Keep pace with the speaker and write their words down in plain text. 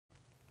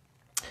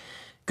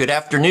Good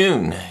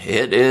afternoon.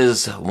 It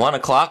is 1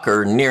 o'clock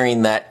or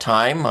nearing that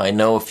time. I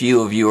know a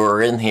few of you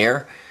are in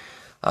here.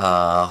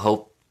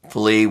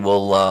 Hopefully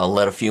we'll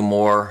let a few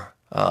more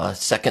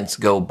seconds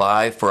go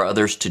by for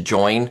others to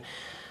join.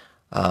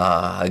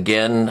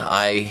 Again,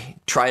 I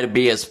try to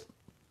be as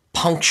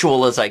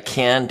punctual as I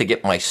can to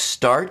get my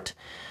start.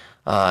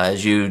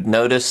 As you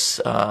notice,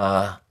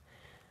 now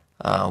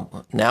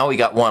we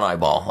got one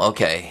eyeball.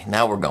 Okay,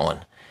 now we're going.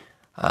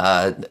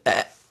 As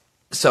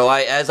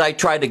I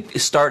try to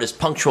start as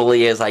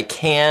punctually as I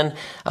can,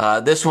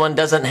 this one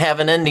doesn't have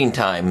an ending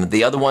time.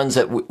 The other ones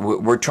that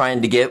we're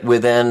trying to get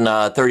within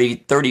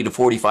 30 to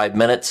 45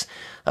 minutes.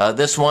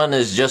 This one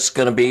is just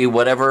going to be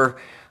whatever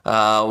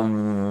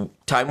time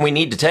we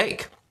need to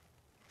take.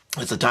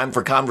 It's a time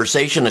for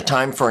conversation, a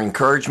time for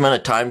encouragement, a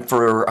time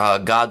for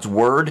God's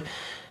Word.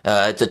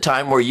 It's a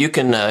time where you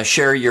can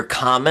share your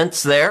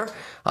comments there.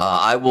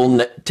 I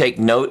will take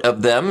note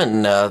of them,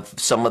 and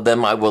some of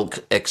them I will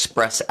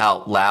express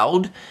out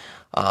loud.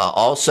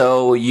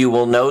 Also, you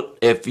will note,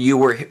 if you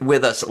were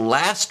with us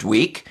last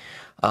week,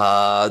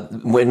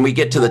 when we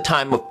get to the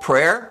time of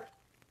prayer,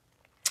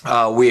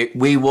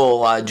 we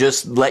will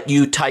just let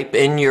you type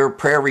in your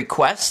prayer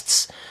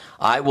requests.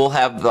 I will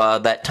have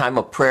that time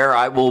of prayer.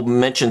 I will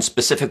mention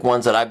specific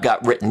ones that I've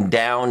got written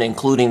down,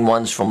 including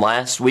ones from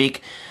last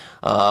week.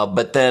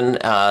 But then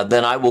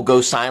I will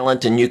go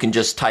silent, and you can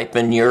just type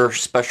in your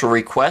special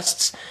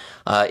requests.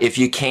 If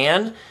you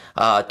can,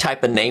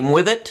 type a name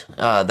with it.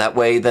 That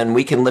way, then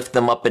we can lift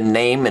them up in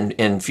name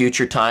in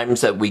future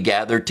times that we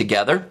gather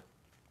together.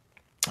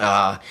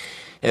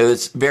 It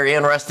was very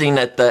interesting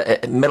at the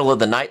middle of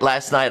the night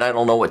last night. I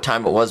don't know what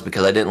time it was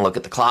because I didn't look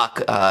at the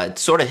clock. It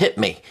sort of hit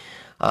me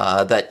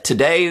that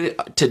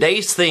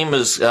today's theme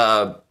is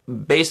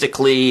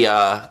basically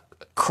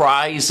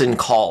cries and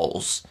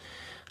calls.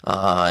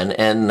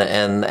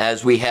 And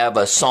as we have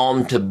a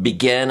psalm to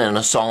begin and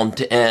a psalm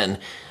to end,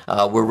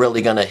 we're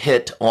really going to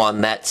hit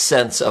on that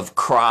sense of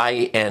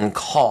cry and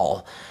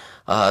call.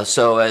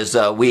 So as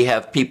we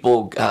have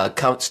people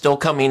still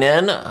coming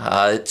in,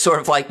 it's sort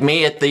of like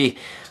me at the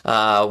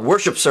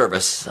worship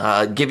service.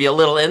 Give you a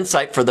little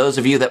insight for those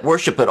of you that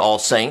worship at All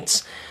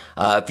Saints.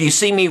 If you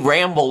see me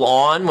ramble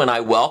on when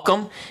I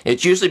welcome,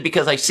 it's usually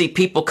because I see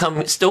people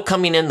still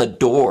coming in the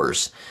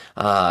doors.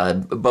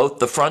 Both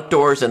the front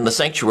doors and the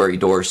sanctuary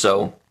doors.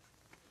 So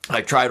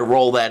I try to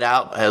roll that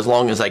out as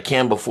long as I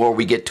can before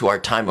we get to our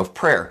time of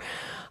prayer.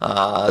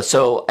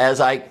 So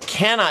as I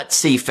cannot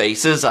see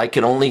faces, I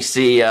can only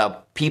see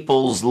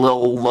people's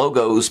little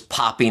logos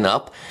popping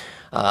up.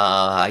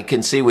 I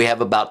can see we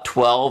have about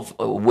 12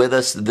 with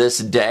us this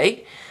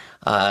day.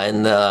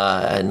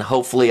 And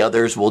hopefully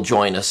others will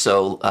join us.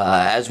 So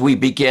as we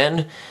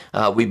begin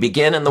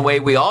in the way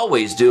we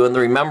always do, in the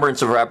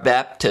remembrance of our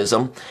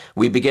baptism.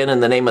 We begin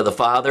in the name of the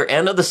Father,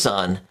 and of the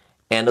Son,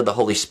 and of the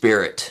Holy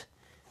Spirit.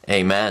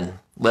 Amen.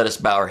 Let us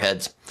bow our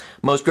heads.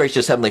 Most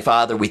gracious Heavenly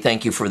Father, we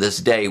thank you for this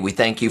day. We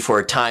thank you for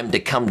a time to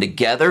come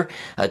together,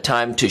 a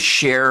time to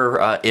share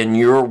in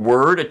your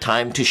word, a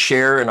time to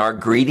share in our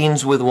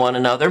greetings with one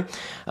another,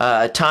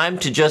 a time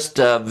to just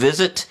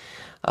visit,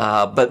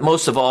 but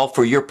most of all,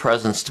 for your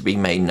presence to be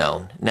made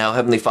known. Now,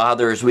 Heavenly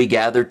Father, as we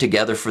gather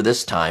together for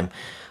this time,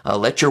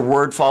 let your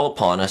word fall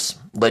upon us.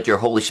 Let your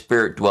Holy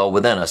Spirit dwell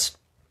within us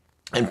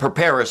and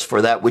prepare us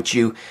for that which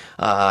you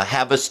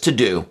have us to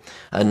do,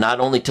 not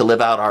only to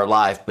live out our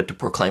life, but to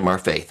proclaim our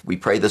faith. We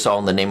pray this all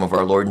in the name of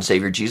our Lord and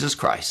Savior, Jesus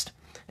Christ.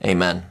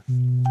 Amen.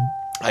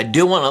 I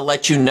do want to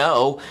let you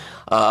know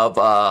of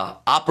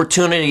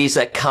opportunities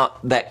that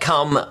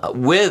come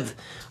with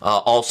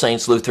All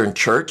Saints Lutheran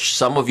Church.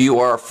 Some of you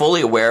are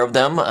fully aware of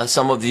them.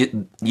 Some of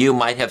you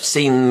might have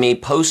seen me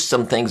post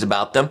some things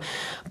about them.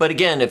 But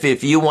again,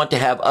 if you want to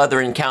have other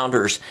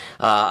encounters,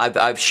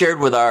 I've shared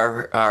with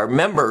our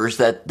members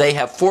that they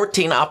have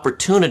 14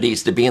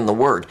 opportunities to be in the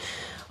Word.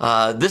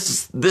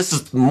 This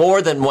is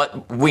more than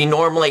what we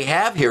normally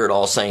have here at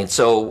All Saints.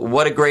 So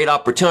what a great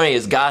opportunity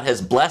as God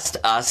has blessed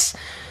us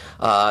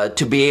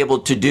to be able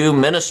to do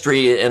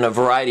ministry in a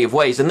variety of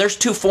ways. And there's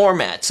two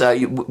formats.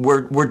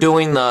 We're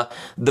doing the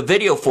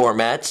video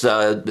formats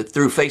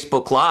through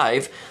Facebook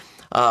Live,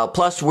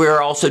 plus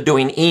we're also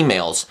doing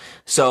emails.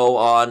 So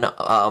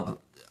on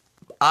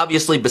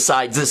obviously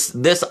besides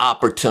this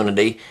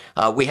opportunity,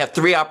 we have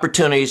 3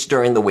 opportunities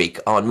during the week.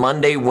 On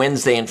Monday,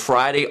 Wednesday, and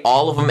Friday,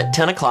 all of them at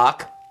 10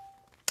 o'clock.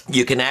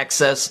 You can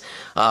access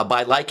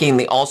by liking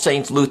the All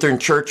Saints Lutheran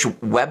Church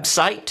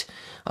website.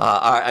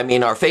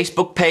 Our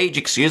Facebook page,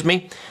 excuse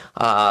me.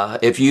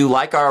 If you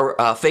like our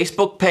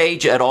Facebook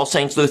page at All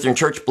Saints Lutheran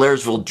Church,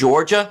 Blairsville,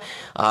 Georgia,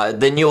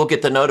 then you will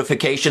get the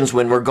notifications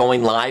when we're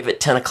going live at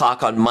 10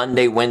 o'clock on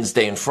Monday,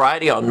 Wednesday, and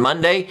Friday. On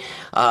Monday,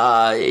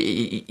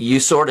 you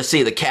sort of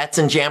see the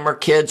Katzenjammer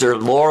kids, or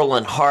Laurel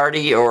and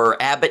Hardy,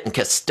 or Abbott and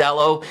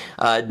Costello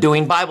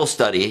doing Bible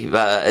study.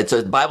 It's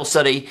a Bible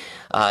study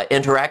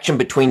interaction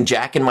between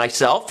Jack and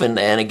myself. And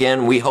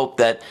again, we hope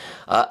that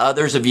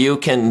others of you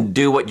can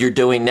do what you're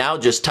doing now,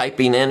 just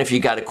typing in if you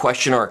got a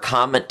question or a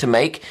comment to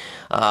make.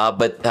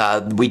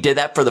 But we did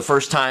that for the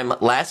first time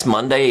last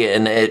Monday,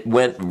 and it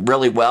went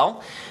really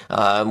well.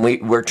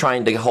 We're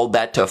trying to hold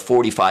that to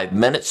 45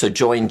 minutes. So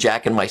join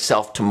Jack and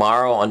myself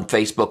tomorrow on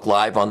Facebook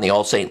Live on the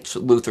All Saints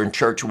Lutheran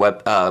Church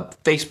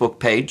Facebook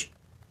page.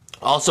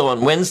 Also on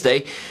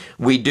Wednesday,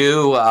 we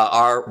do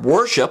our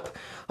worship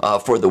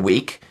for the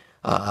week.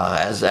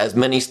 As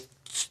many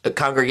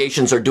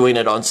congregations are doing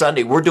it on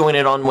Sunday, we're doing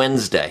it on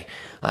Wednesday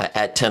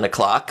at 10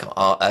 o'clock,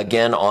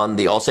 again on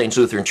the All Saints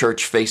Lutheran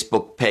Church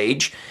Facebook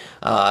page.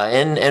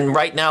 And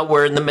right now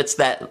we're in the midst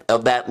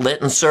of that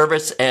Lenten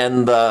service,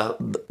 and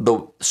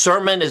the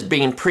sermon is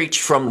being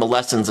preached from the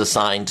lessons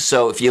assigned.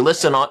 So if you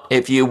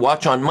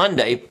watch on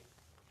Monday,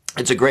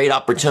 it's a great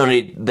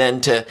opportunity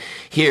then to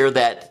hear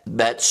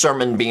that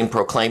sermon being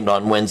proclaimed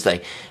on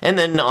Wednesday. And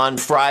then on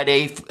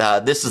Friday,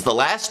 this is the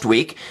last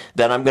week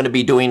that I'm going to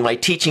be doing my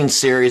teaching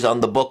series on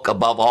the book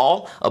Above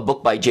All, a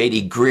book by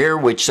J.D. Greer,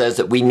 which says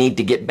that we need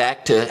to get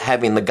back to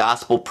having the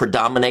gospel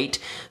predominate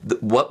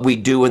what we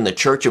do in the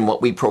church and what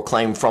we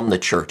proclaim from the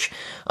church.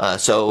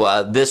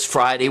 So this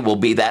Friday will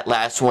be that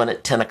last one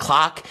at 10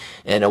 o'clock,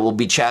 and it will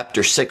be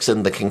chapter 6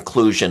 and the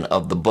conclusion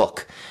of the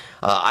book.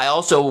 I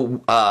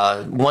also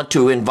want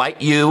to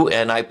invite you,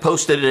 and I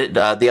posted it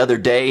the other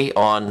day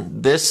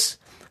on this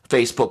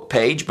Facebook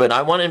page, but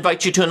I want to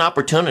invite you to an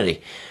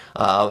opportunity.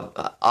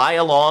 I,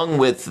 along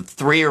with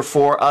 3 or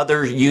 4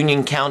 other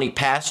Union County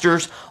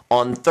pastors,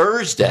 on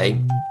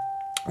Thursday,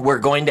 we're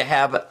going to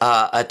have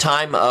a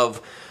time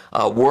of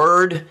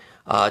word,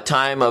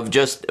 time of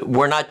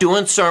we're not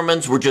doing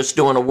sermons, we're just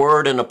doing a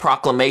word and a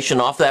proclamation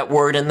off that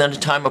word, and then a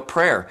time of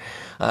prayer.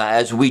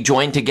 As we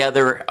join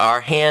together our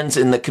hands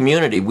in the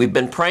community. We've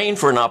been praying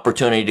for an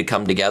opportunity to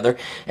come together.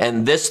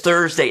 And this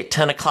Thursday at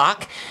 10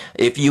 o'clock,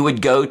 if you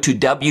would go to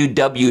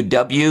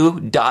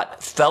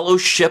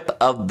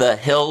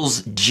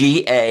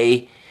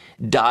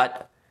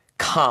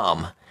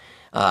www.fellowshipofthehillsga.com,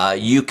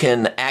 you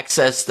can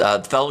access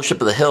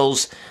Fellowship of the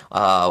Hills,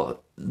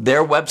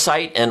 their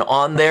website, and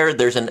on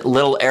there's a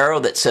little arrow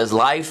that says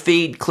live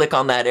feed. Click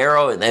on that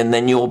arrow, and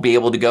then you will be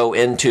able to go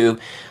into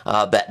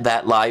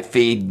that live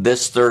feed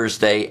this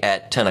Thursday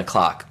at 10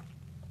 o'clock.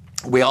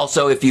 We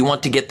also, if you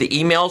want to get the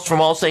emails from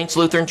All Saints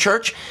Lutheran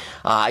Church,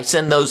 I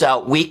send those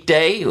out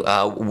weekday.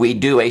 We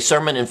do a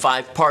sermon in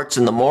 5 parts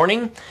in the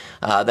morning.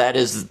 That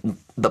is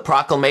the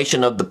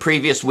proclamation of the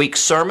previous week's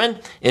sermon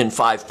in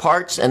 5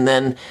 parts. And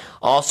then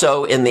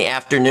also in the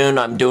afternoon,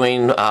 I'm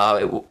doing,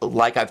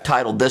 like I've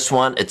titled this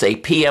one, it's a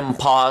PM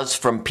pause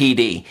from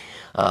PD,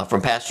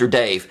 from Pastor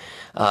Dave.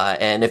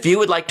 And if you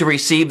would like to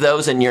receive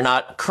those and you're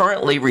not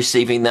currently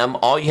receiving them,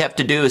 all you have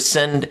to do is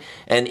send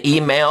an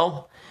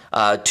email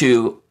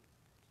to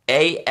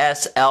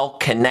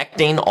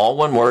aslconnecting, all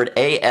one word,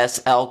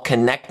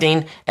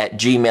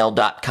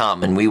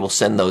 aslconnecting@gmail.com, and we will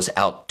send those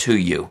out to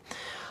you.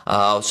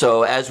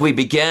 So as we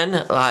begin,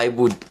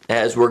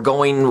 as we're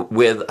going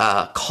with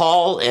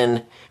call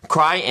and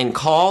cry and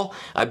call,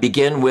 I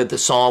begin with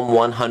Psalm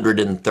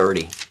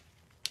 130.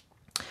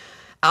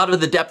 Out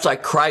of the depths I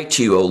cry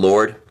to you, O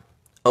Lord.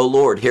 O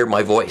Lord, hear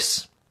my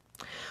voice.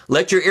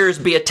 Let your ears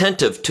be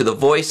attentive to the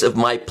voice of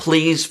my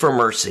pleas for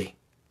mercy.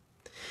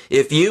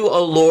 If you,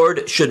 O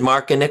Lord, should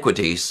mark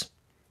iniquities,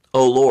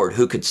 O Lord,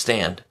 who could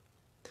stand?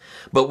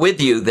 But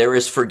with you there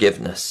is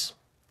forgiveness,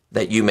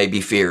 that you may be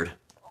feared.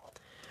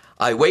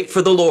 I wait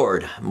for the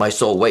Lord, my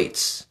soul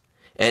waits,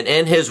 and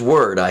in his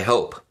word I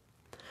hope.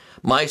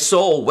 My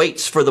soul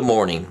waits for the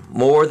morning,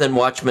 more than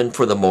watchmen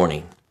for the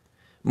morning,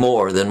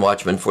 more than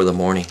watchmen for the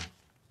morning.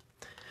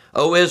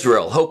 O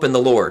Israel, hope in the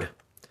Lord,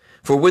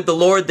 for with the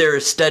Lord there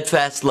is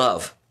steadfast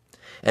love,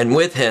 and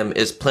with him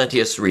is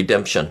plenteous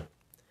redemption,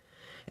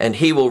 and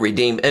he will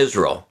redeem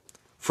Israel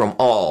from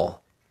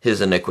all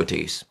his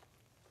iniquities.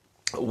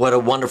 What a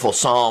wonderful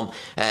psalm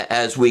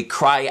as we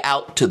cry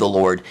out to the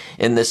Lord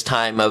in this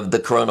time of the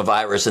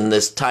coronavirus, in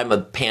this time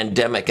of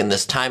pandemic, in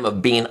this time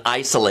of being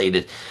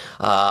isolated.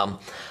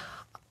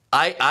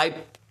 I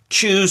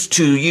choose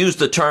to use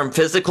the term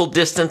physical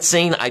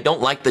distancing. I don't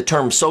like the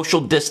term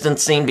social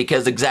distancing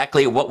because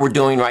exactly what we're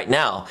doing right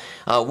now.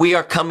 We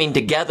are coming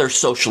together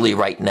socially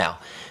right now.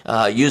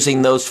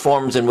 Using those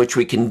forms in which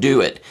we can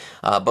do it.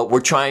 But we're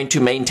trying to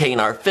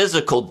maintain our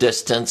physical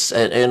distance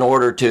in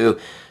order to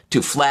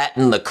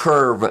flatten the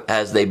curve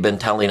as they've been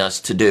telling us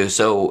to do.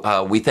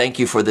 So we thank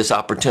you for this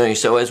opportunity.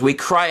 So as we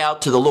cry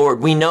out to the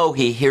Lord, we know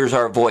he hears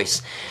our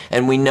voice,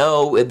 and we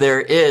know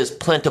there is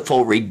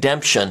plentiful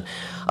redemption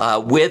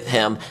with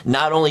him,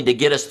 not only to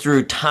get us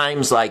through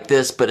times like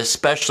this, but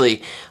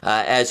especially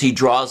as he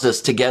draws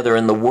us together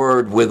in the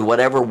Word with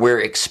whatever we're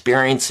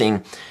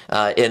experiencing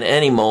in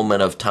any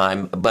moment of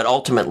time. But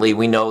ultimately,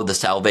 we know the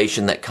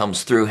salvation that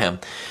comes through him.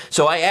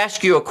 So I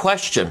ask you a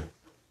question.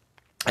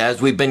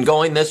 As we've been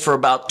going this for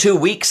about 2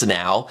 weeks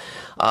now,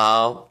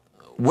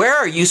 where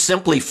are you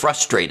simply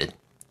frustrated?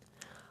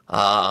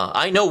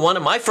 I know one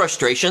of my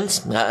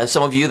frustrations,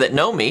 some of you that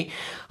know me,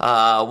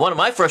 one of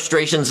my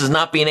frustrations is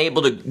not being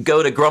able to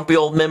go to Grumpy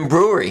Old Men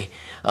Brewery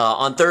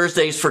on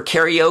Thursdays for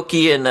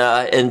karaoke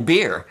and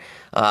beer.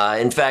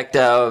 In fact,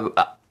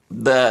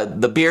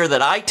 the beer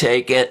that I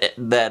take,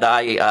 that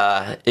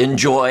I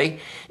enjoy,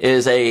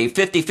 is a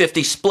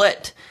 50-50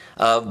 split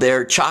of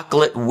their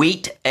chocolate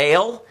wheat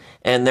ale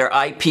and their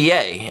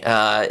IPA.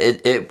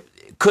 It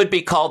could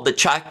be called the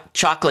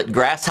chocolate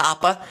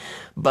grasshopper,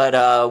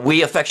 but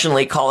we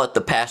affectionately call it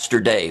the Pastor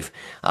Dave.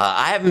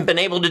 I haven't been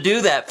able to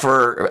do that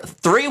for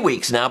 3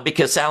 weeks now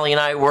because Sally and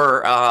I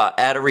were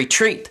at a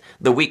retreat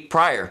the week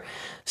prior.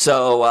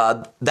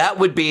 So that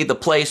would be the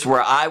place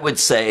where I would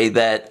say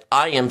that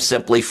I am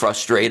simply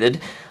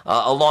frustrated,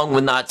 along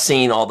with not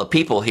seeing all the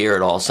people here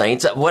at All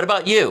Saints. What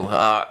about you?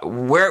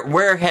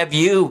 Where have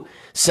you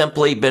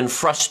simply been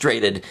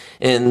frustrated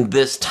in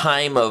this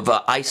time of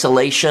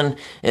isolation,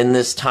 in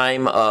this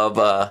time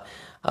of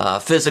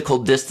physical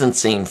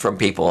distancing from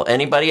people?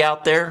 Anybody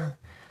out there?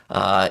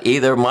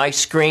 Either my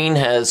screen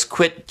has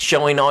quit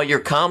showing all your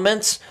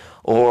comments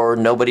or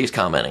nobody's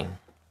commenting.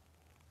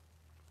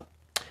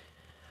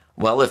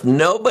 Well, if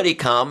nobody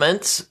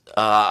comments,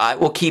 I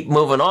will keep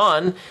moving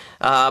on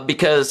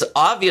because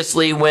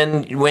obviously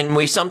when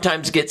we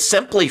sometimes get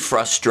simply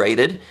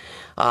frustrated,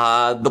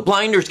 the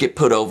blinders get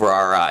put over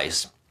our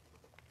eyes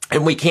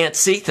and we can't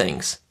see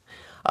things.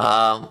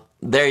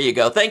 There you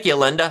go. Thank you,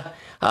 Linda.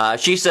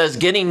 She says,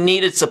 getting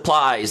needed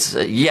supplies.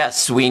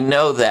 Yes, we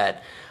know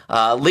that.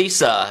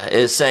 Lisa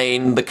is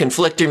saying the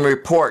conflicting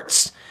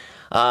reports.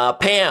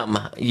 Pam,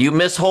 you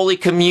miss Holy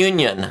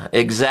Communion.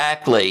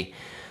 Exactly.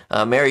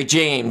 Mary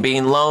Jane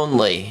being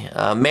lonely.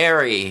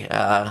 Mary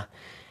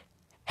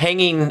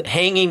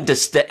having to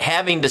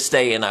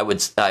stay in. I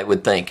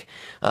would think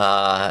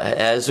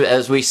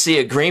as we see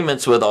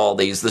agreements with all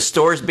these, the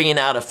stores being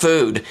out of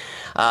food,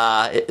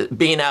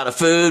 being out of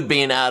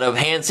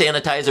hand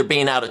sanitizer,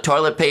 being out of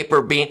toilet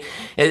paper,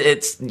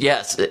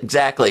 yes,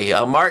 exactly.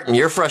 Martin,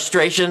 your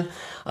frustration.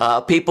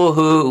 People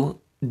who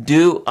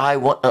do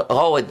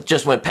it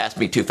just went past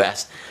me too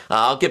fast.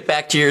 I'll get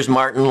back to yours,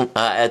 Martin,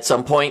 at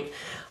some point.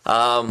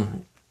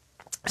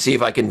 See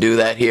if I can do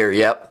that here.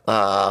 Yep.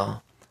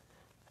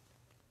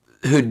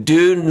 Who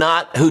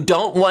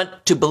don't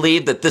want to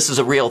believe that this is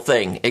a real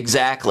thing.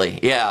 Exactly.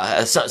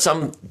 Yeah.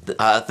 Some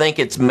think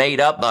it's made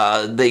up.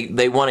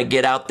 They want to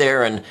get out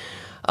there and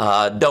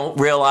don't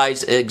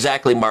realize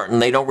exactly, Martin.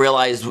 They don't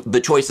realize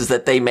the choices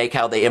that they make,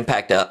 how they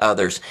impact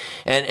others.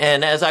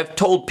 And as I've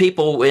told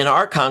people in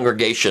our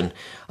congregation,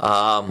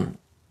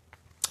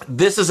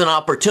 this is an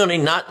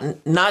opportunity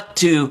not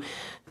to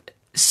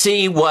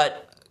see what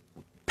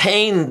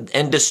pain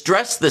and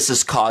distress this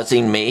is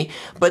causing me,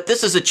 but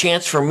this is a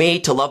chance for me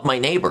to love my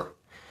neighbor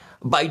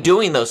by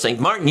doing those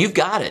things. Martin, you've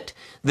got it.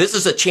 This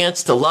is a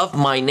chance to love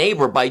my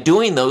neighbor by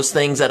doing those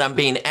things that I'm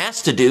being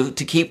asked to do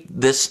to keep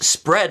this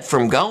spread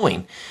from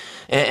going.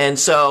 And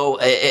so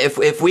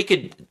if we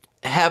could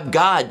have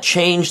God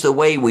change the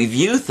way we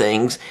view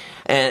things,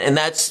 and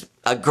that's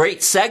a great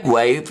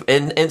segue,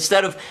 and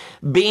instead of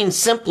being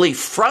simply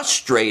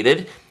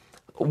frustrated,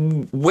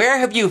 where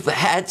have you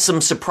had some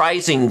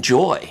surprising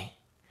joy?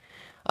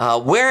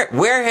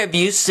 Where have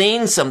you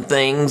seen some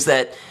things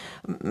that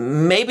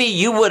maybe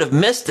you would have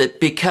missed it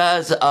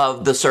because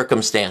of the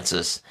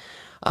circumstances?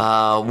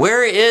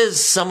 Where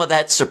is some of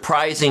that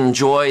surprising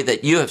joy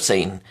that you have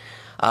seen?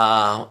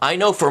 I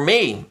know for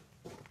me,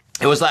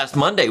 it was last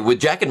Monday with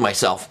Jack and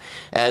myself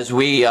as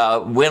we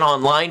went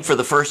online for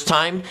the first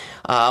time.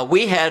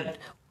 We had,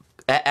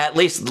 at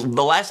least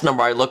the last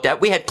number I looked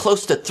at, we had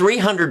close to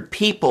 300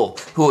 people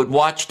who had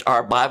watched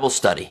our Bible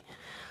study.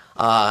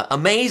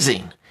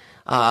 Amazing.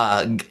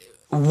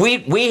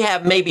 We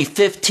have maybe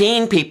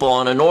 15 people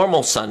on a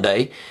normal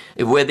Sunday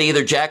with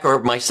either Jack or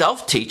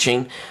myself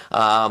teaching,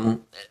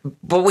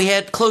 but we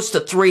had close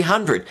to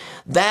 300.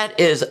 That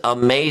is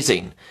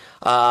amazing.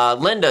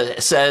 Linda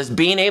says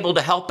being able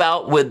to help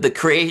out with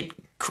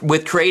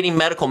creating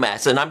medical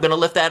masks, and I'm going to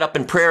lift that up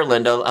in prayer,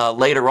 Linda,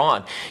 later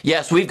on.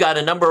 Yes, we've got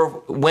a number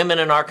of women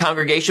in our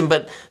congregation,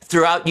 but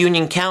throughout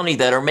Union County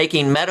that are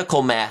making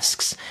medical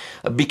masks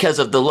because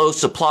of the low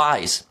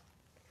supplies.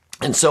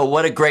 And so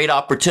what a great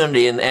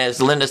opportunity. And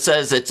as Linda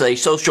says, it's a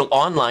social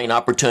online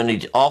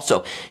opportunity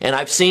also. And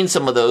I've seen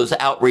some of those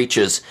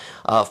outreaches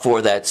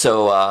for that.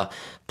 So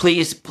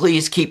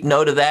please keep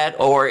note of that.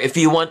 Or if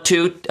you want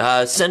to,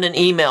 send an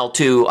email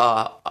to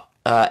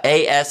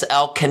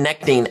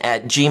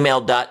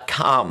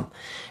aslconnecting@gmail.com.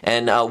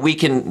 And we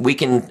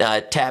can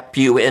tap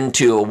you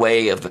into a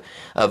way of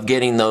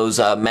getting those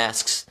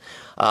masks.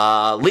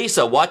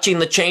 Lisa, watching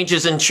the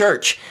changes in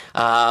church.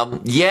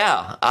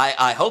 Yeah,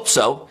 I hope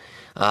so.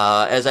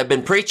 As I've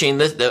been preaching,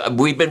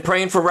 we've been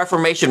praying for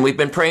reformation. We've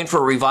been praying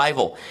for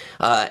revival.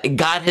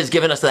 God has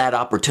given us that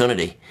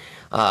opportunity.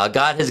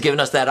 God has given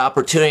us that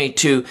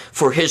opportunity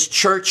for His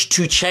church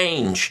to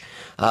change,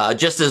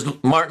 just as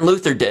Martin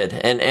Luther did.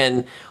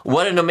 And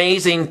what an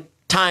amazing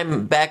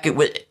time back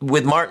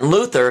with Martin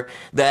Luther,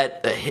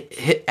 that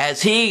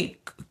as he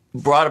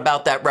brought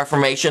about that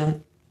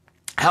Reformation,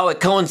 how it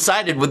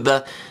coincided with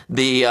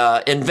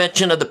the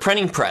invention of the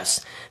printing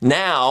press.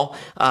 Now,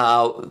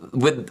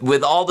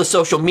 with all the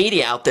social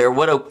media out there,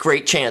 what a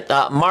great chance.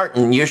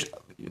 Martin,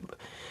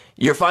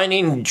 you're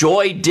finding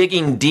joy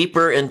digging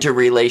deeper into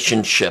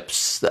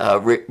relationships,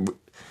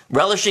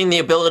 relishing the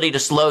ability to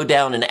slow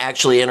down and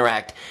actually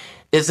interact.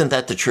 Isn't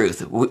that the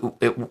truth?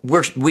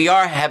 We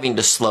are having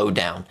to slow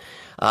down.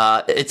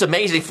 It's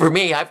amazing for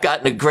me. I've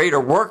gotten a greater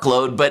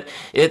workload, but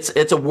it's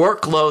a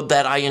workload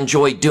that I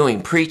enjoy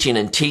doing, preaching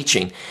and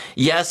teaching.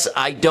 Yes,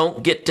 I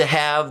don't get to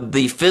have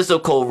the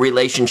physical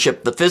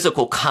relationship, the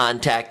physical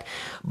contact,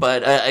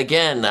 but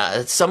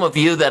again, some of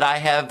you that I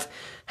have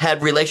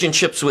had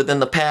relationships with in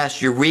the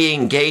past, you're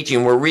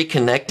re-engaging, we're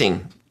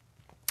reconnecting.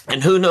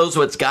 And who knows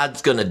what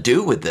God's going to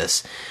do with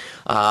this?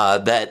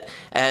 That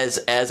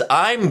as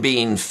I'm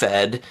being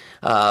fed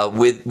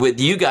with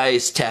you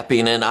guys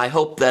tapping in, I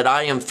hope that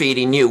I am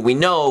feeding you. We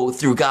know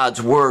through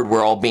God's word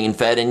we're all being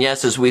fed. And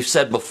yes, as we've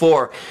said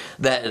before,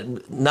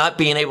 that not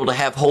being able to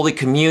have Holy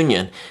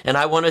Communion. And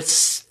I want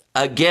to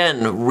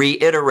again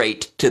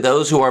reiterate to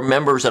those who are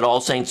members at All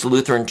Saints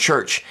Lutheran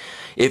Church,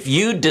 if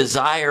you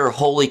desire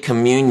Holy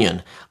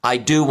Communion, I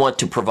do want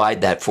to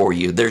provide that for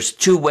you. There's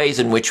two ways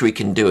in which we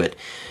can do it.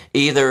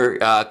 Either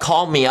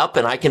call me up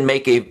and I can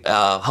make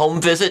a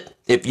home visit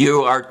if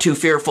you are too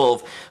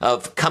fearful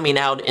of coming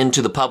out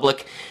into the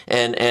public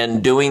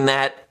and doing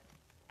that.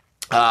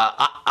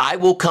 I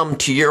will come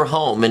to your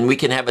home and we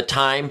can have a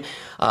time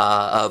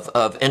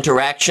of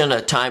interaction,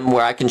 a time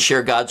where I can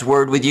share God's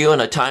word with you,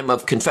 and a time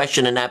of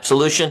confession and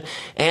absolution,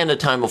 and a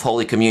time of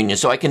Holy Communion.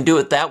 So I can do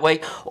it that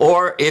way.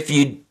 Or if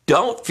you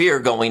don't fear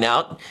going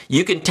out,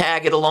 you can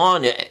tag it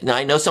along. Now,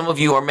 I know some of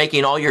you are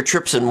making all your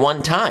trips in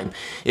one time.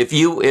 If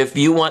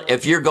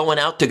you're going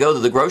out to go to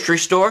the grocery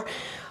store,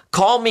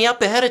 call me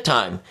up ahead of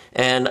time,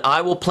 and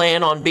I will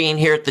plan on being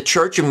here at the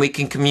church, and we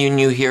can commune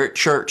you here at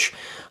church.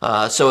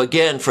 So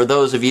again, for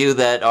those of you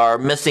that are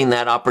missing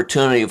that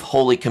opportunity of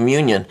Holy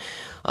Communion,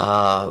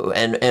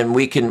 and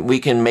we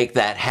can make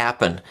that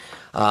happen.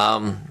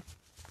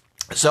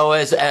 So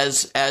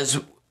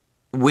as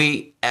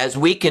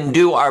we can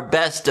do our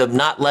best of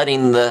not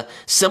letting the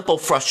simple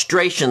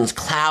frustrations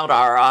cloud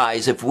our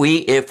eyes, if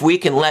we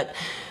can let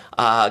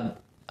God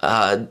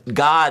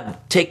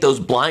take those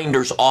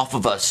blinders off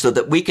of us so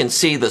that we can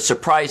see the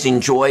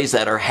surprising joys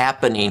that are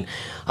happening,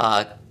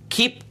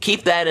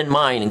 keep that in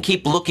mind and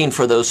keep looking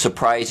for those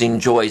surprising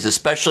joys,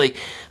 especially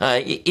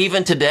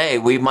even today.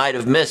 We might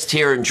have missed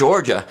here in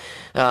Georgia.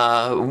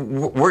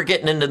 We're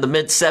getting into the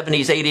mid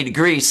 70s, 80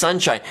 degrees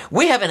sunshine.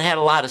 We haven't had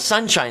a lot of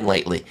sunshine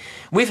lately.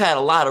 We've had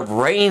a lot of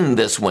rain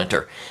this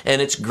winter,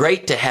 and it's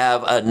great to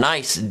have a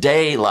nice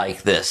day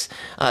like this,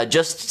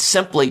 just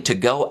simply to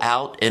go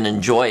out and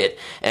enjoy it.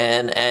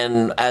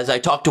 And as I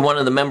talked to one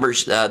of the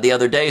members the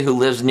other day who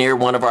lives near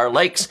one of our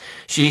lakes,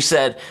 she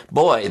said,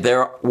 boy,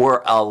 there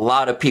were a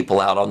lot of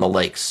people out on the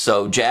lakes.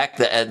 So Jack,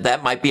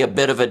 that might be a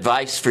bit of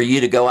advice for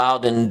you to go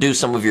out and do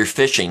some of your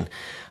fishing.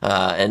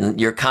 And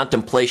your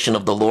contemplation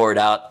of the Lord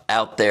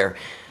out there.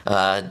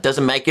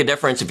 Doesn't make a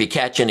difference if you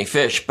catch any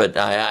fish, but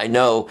I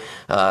know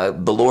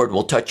the Lord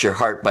will touch your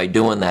heart by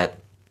doing that.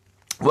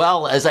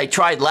 Well, as I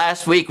tried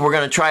last week, we're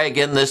going to try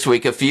again this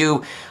week. A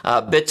few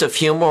bits of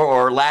humor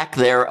or lack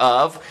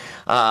thereof.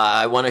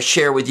 I want to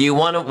share with you.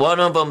 One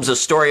of them's a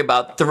story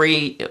about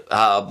three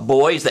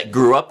boys that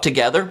grew up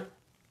together.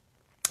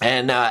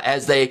 And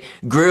as they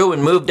grew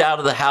and moved out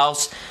of the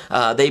house,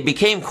 they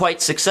became quite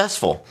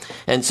successful.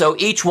 And so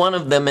each one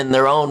of them in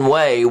their own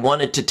way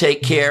wanted to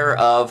take care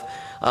of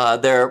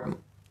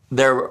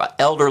their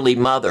elderly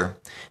mother.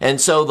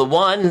 And so the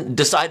one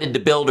decided to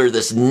build her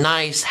this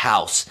nice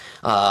house,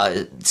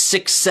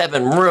 6,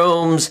 7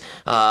 rooms,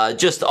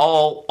 just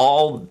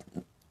all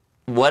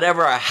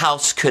whatever a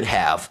house could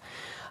have.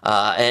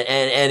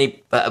 And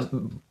he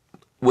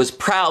was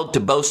proud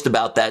to boast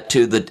about that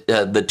to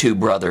the two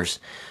brothers.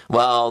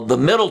 Well, the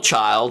middle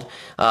child,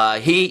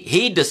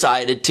 he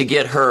decided to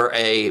get her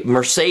a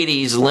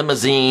Mercedes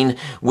limousine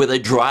with a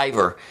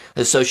driver,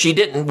 so she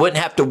wouldn't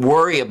have to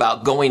worry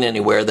about going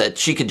anywhere. That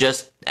she could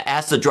just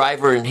ask the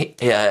driver, and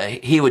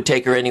he would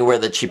take her anywhere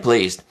that she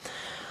pleased.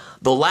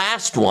 The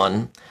last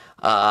one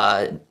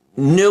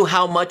knew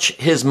how much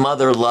his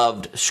mother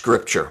loved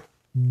Scripture,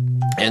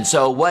 and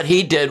so what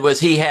he did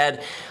was he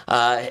had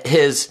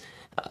his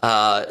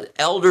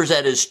elders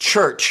at his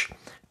church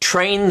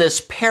train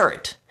this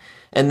parrot.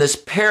 And this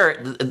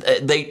parrot,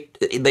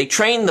 they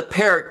trained the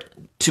parrot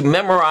to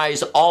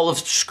memorize all of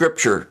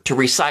Scripture, to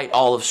recite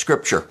all of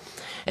Scripture.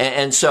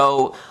 And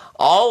so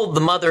all the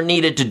mother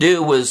needed to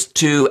do was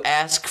to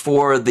ask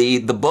for the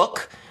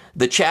book,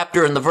 the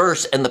chapter, and the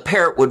verse, and the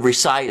parrot would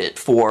recite it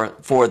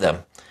for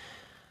them.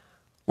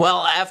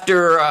 Well,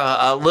 after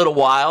a little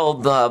while,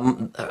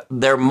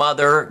 their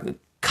mother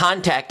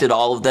contacted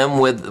all of them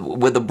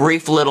with a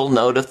brief little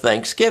note of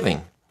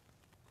thanksgiving.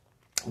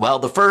 Well,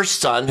 the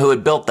first son, who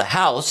had built the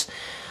house,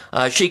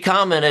 she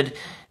commented,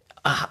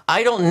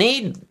 I don't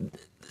need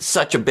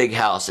such a big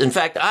house. In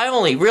fact, I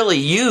only really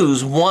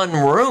use one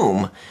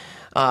room,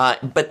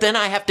 but then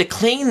I have to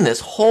clean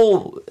this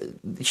whole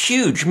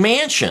huge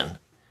mansion.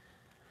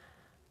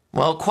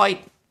 Well,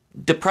 quite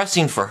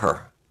depressing for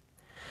her.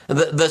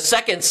 The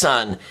second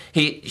son,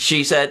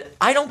 she said,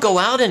 I don't go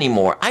out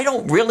anymore. I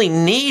don't really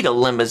need a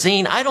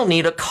limousine. I don't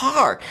need a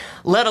car,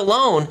 let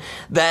alone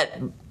that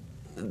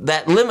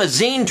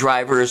limousine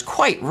driver is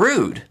quite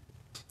rude.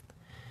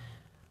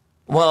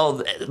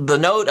 Well, the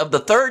note of the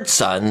third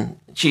son,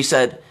 she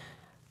said,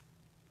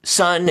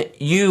 son,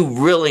 you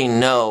really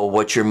know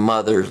what your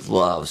mother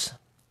loves.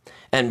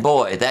 And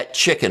boy, that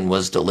chicken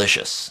was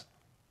delicious.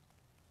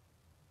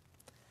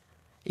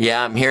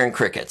 Yeah, I'm hearing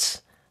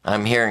crickets.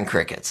 I'm hearing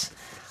crickets.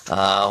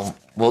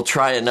 We'll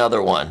try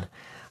another one.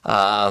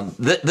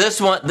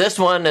 This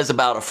one is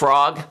about a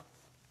frog,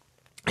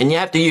 and you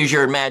have to use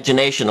your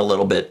imagination a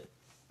little bit.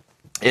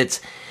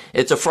 It's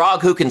a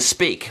frog who can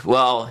speak.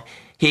 Well,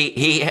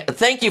 he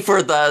thank you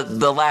for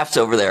the laughs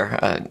over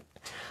there.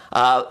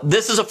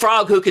 This is a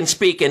frog who can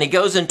speak, and he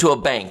goes into a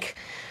bank,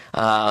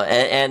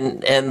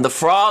 and the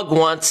frog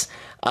wants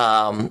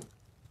a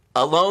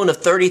loan of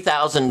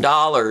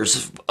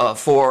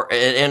 $30,000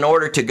 in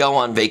order to go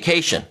on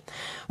vacation.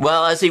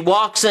 Well, as he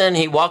walks in,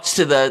 he walks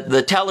to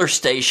the teller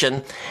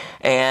station,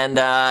 and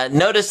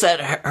notice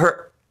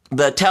that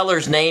the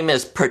teller's name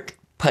is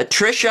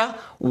Patricia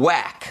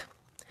Whack.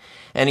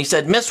 And he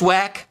said, Miss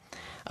Whack,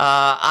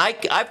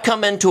 I've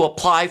come in to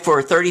apply for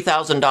a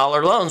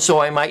 $30,000 loan, so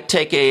I might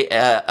take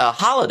a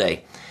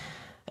holiday.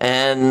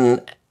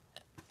 And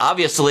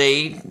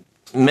obviously,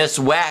 Miss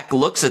Whack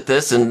looks at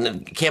this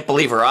and can't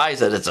believe her eyes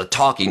that it's a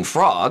talking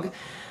frog,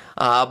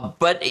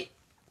 but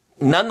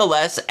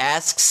nonetheless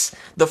asks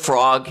the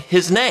frog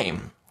his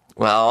name.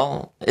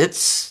 Well,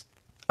 it's,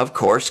 of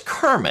course,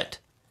 Kermit.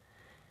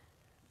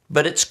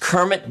 But it's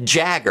Kermit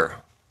Jagger.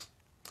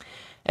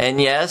 And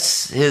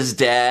yes, his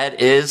dad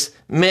is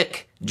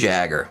Mick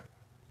Jagger.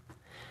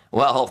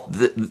 Well,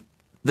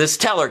 this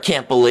teller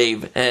can't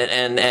believe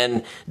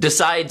and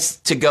decides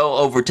to go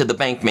over to the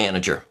bank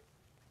manager.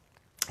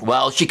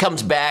 Well, she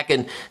comes back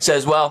and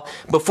says, well,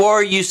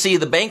 before you see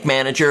the bank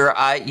manager,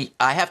 I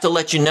have to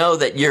let you know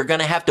that you're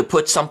going to have to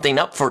put something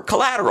up for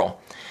collateral.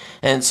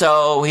 And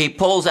so he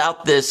pulls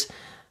out this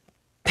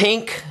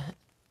pink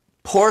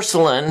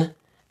porcelain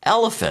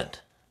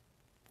elephant.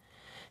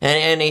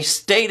 And he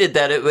stated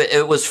that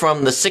it was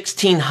from the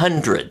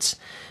 1600s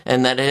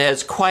and that it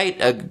has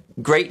quite a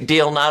great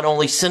deal, not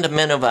only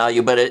sentimental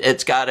value, but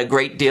it's got a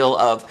great deal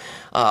of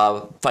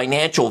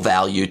financial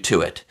value to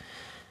it.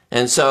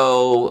 And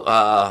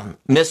so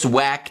Miss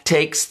Whack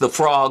takes the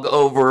frog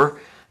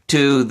over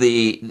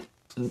to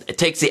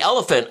takes the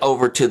elephant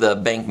over to the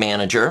bank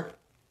manager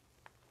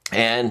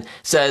and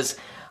says,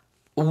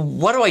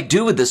 what do I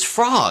do with this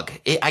frog?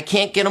 I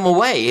can't get him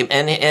away.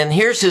 And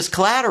here's his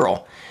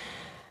collateral.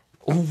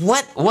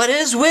 What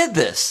is with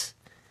this?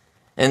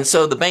 And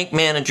so the bank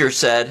manager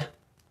said,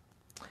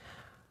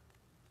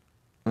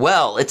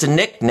 well, it's a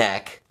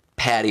knick-knack,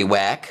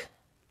 paddywhack.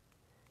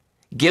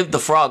 Give the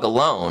frog a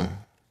loan.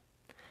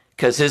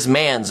 Because his old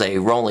man is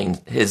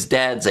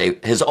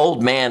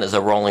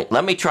a rolling.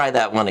 Let me try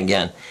that one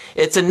again.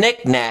 It's a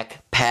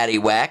knick-knack,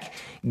 paddywhack.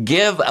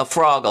 Give a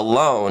frog a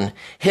loan.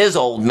 His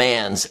old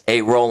man's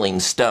a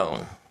rolling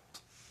stone.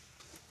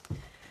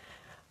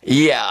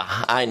 Yeah,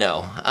 I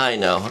know.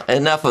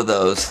 Enough of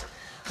those.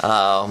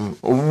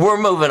 We're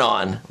moving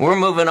on. We're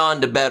moving on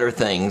to better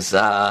things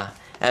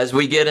as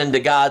we get into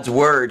God's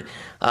Word.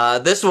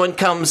 This one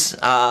comes,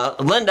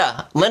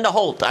 Linda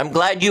Holt. I'm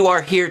glad you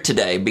are here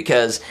today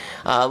because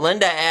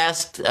Linda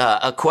asked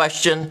a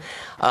question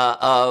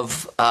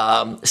of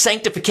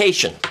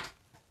sanctification.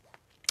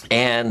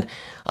 And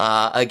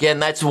again,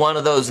 that's one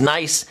of those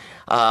nice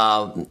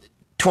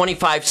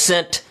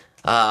 25-cent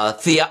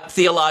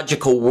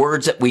theological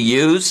words that we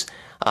use.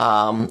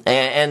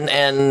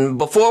 And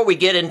before we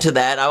get into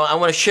that, I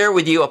want to share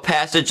with you a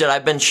passage that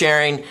I've been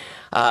sharing.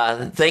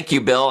 Thank you,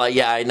 Bill.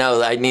 Yeah, I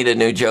know. I need a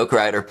new joke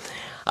writer.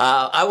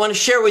 I want to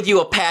share with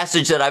you a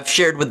passage that I've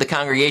shared with the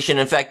congregation.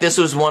 In fact, this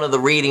was one of the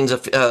readings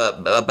of,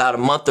 about a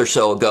month or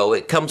so ago.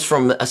 It comes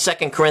from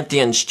 2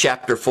 Corinthians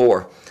chapter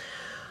 4,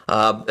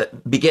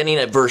 beginning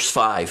at verse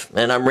 5.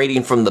 And I'm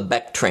reading from the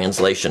Beck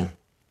translation.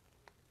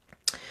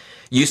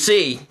 You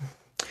see,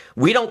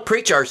 we don't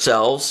preach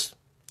ourselves,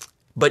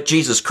 but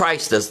Jesus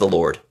Christ as the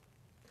Lord.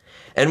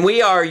 And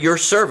we are your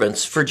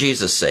servants for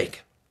Jesus'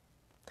 sake.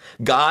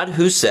 God,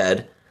 who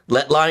said,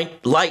 let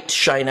light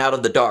shine out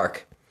of the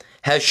dark,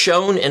 has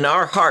shone in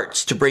our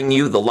hearts to bring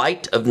you the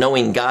light of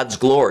knowing God's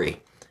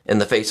glory in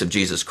the face of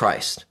Jesus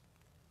Christ.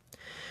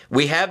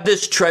 We have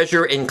this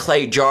treasure in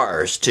clay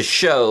jars to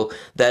show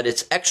that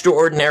its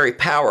extraordinary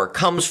power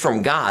comes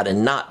from God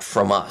and not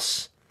from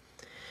us.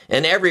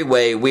 In every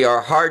way, we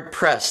are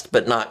hard-pressed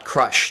but not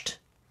crushed,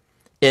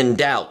 in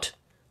doubt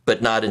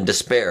but not in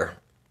despair,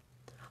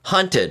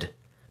 hunted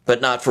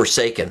but not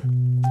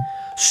forsaken,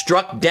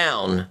 struck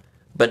down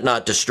but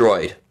not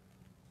destroyed.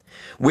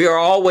 We are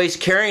always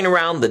carrying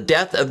around the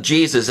death of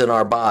Jesus in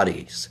our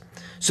bodies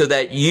so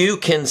that you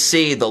can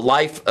see the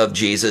life of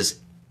Jesus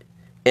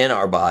in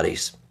our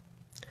bodies.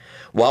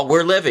 While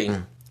we're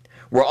living,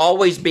 we're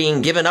always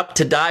being given up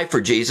to die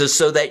for Jesus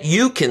so that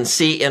you can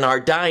see in our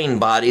dying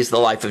bodies the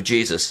life of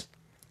Jesus.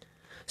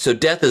 So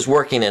death is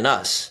working in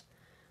us,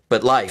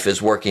 but life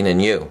is working in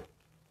you.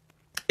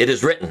 It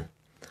is written,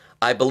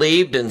 I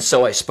believed and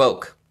so I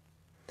spoke.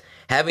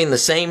 Having the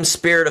same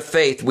spirit of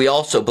faith, we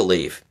also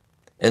believe,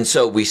 and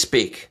so we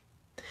speak.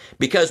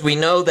 Because we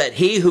know that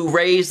he who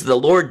raised the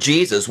Lord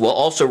Jesus will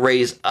also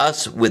raise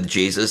us with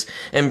Jesus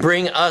and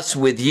bring us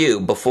with you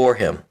before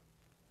him.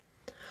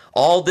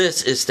 All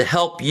this is to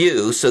help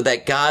you so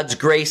that God's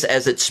grace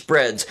as it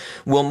spreads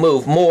will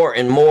move more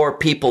and more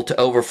people to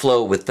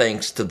overflow with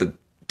thanks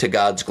to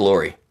God's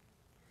glory.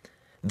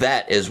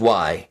 That is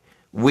why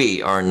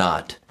we are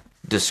not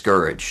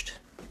discouraged.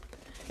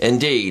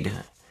 Indeed,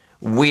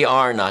 we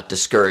are not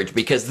discouraged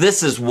because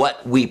this is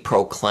what we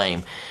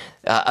proclaim.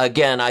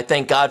 Again, I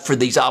thank God for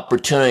these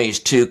opportunities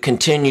to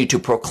continue to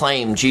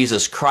proclaim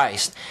Jesus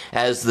Christ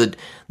as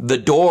the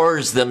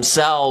doors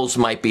themselves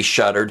might be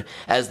shuttered,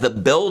 as the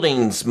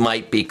buildings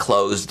might be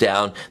closed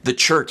down. The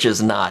church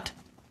is not.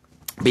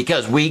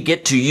 Because we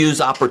get to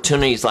use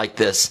opportunities like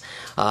this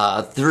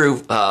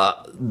through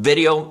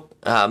video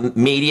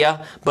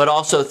media, but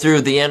also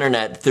through the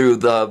internet, through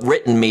the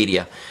written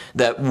media,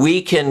 that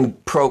we can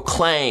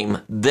proclaim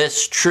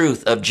this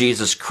truth of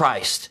Jesus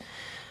Christ.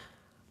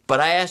 But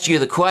I ask you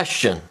the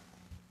question,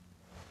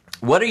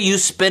 what are you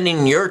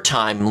spending your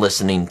time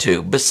listening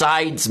to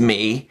besides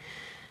me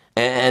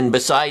and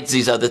besides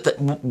these other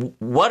things?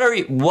 What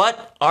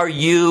are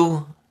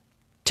you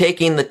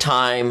taking the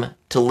time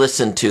to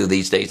listen to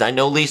these days? I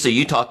know, Lisa,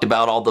 you talked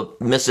about all the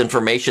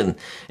misinformation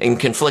and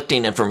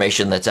conflicting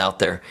information that's out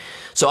there.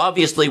 So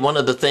obviously one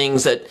of the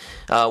things that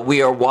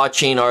we are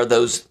watching are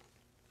those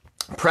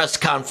press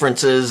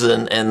conferences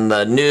and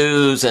the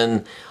news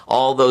and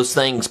all those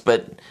things.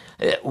 But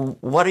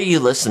what are you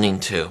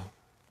listening to?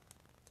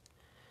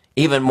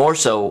 Even more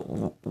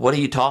so, what are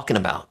you talking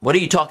about? What are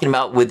you talking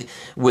about with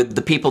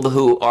the people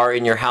who are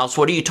in your house?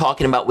 What are you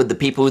talking about with the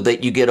people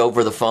that you get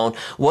over the phone?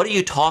 What are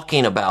you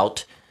talking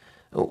about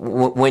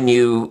when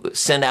you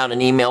send out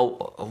an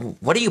email?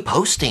 What are you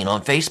posting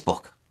on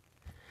Facebook?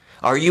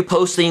 Are you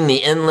posting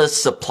the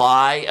endless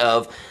supply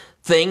of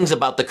things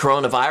about the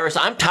coronavirus?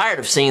 I'm tired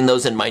of seeing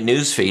those in my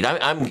news feed.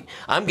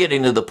 I'm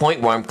getting to the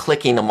point where I'm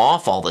clicking them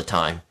off all the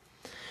time.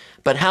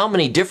 But how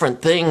many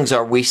different things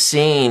are we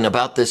seeing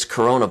about this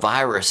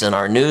coronavirus in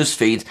our news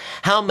feeds?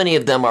 How many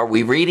of them are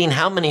we reading?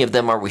 How many of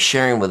them are we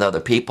sharing with other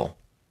people?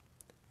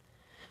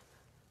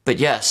 But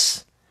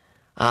yes,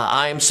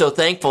 I am so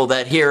thankful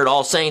that here at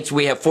All Saints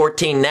we have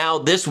 14 now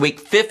this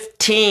week,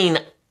 15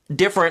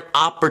 different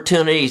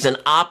opportunities and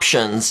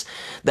options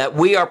that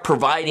we are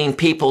providing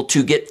people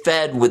to get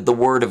fed with the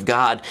Word of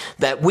God,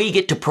 that we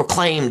get to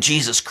proclaim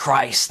Jesus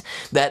Christ,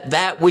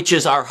 that which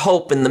is our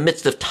hope in the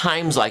midst of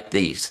times like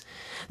these,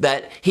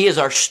 that he is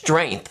our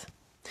strength,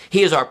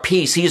 he is our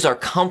peace, he is our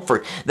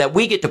comfort, that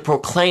we get to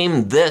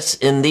proclaim this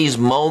in these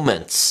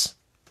moments.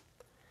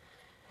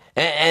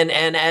 And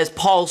as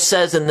Paul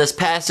says in this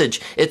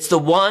passage, it's the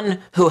one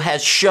who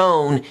has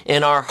shone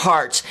in our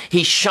hearts.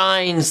 He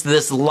shines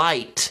this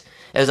light,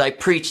 as I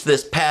preached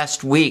this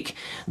past week,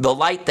 the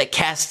light that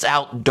casts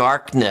out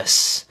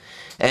darkness.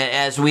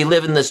 As we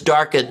live in this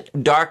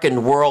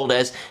darkened world,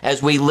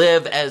 as we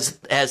live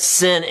as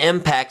sin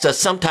impacts us,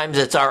 sometimes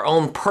it's our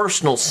own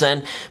personal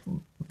sin,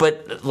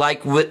 but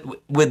like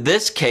with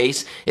this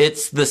case,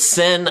 it's the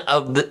sin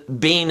of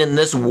being in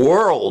this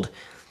world,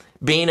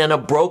 being in a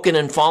broken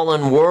and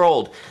fallen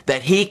world,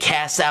 that he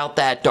casts out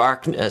that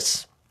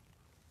darkness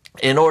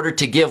in order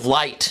to give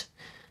light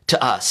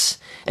to us.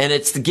 And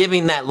it's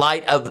giving that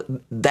light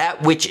of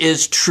that which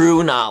is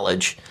true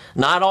knowledge.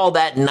 Not all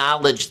that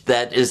knowledge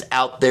that is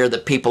out there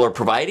that people are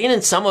providing,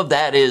 and some of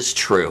that is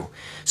true.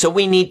 So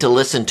we need to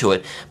listen to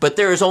it. But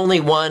there is only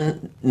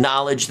one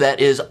knowledge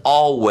that is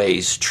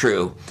always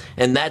true,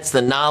 and that's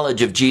the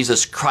knowledge of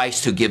Jesus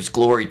Christ, who gives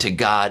glory to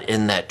God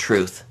in that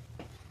truth.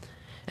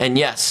 And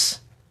yes,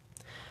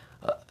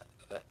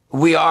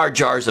 we are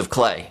jars of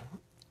clay.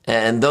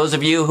 And those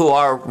of you who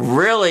are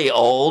really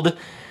old,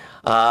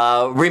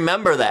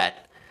 remember that.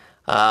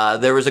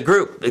 There was a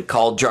group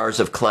called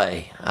Jars of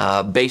Clay,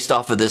 based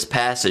off of this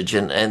passage,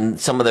 and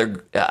some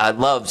of I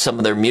love some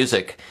of their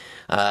music.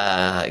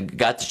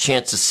 Got the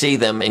chance to see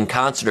them in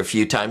concert a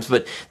few times,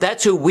 but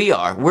that's who we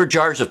are. We're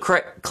jars of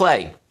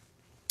clay.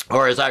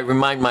 Or as I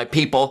remind my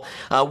people,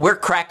 we're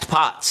cracked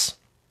pots.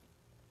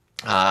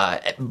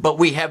 But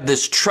we have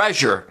this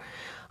treasure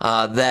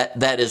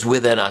that is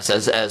within us,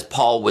 as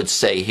Paul would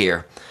say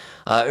here.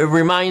 It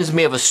reminds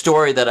me of a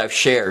story that I've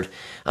shared.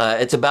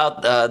 It's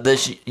about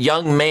this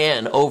young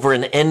man over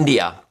in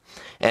India,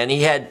 and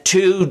he had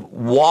 2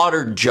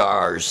 water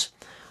jars,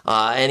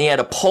 and he had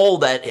a pole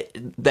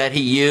that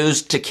he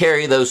used to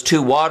carry those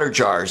 2 water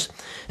jars.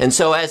 And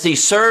so as he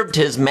served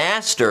his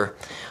master,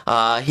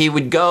 he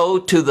would go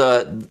to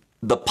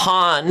the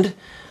pond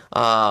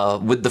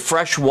with the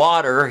fresh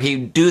water.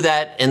 He'd do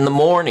that in the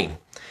morning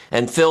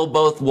and fill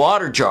both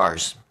water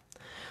jars.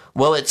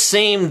 Well, it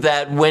seemed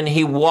that when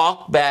he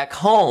walked back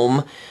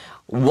home,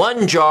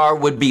 one jar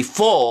would be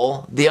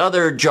full, the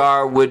other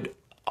jar would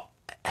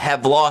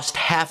have lost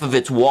half of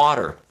its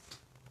water.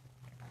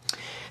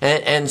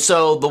 And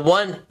so the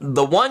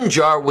one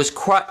jar was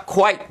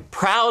quite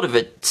proud of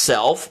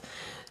itself,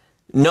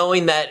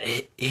 knowing that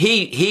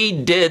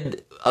he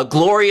did a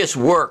glorious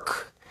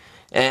work,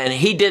 and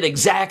he did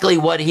exactly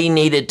what he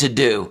needed to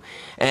do.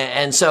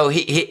 And so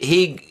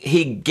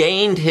he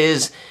gained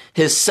his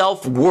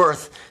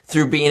self-worth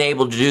through being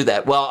able to do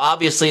that. Well,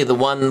 obviously the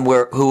one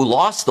who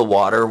lost the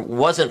water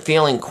wasn't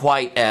feeling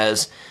quite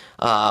as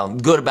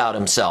good about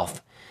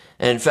himself.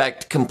 And in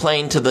fact,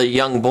 complained to the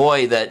young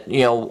boy that,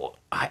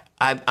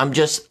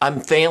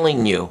 I'm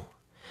failing you.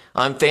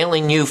 I'm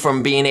failing you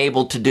from being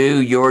able to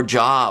do your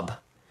job.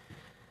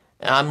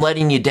 I'm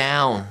letting you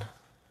down.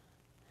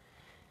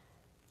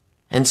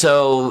 And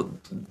so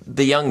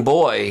the young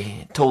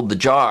boy told the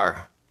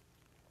jar,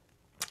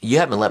 you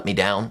haven't let me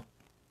down.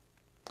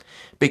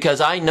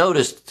 Because I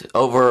noticed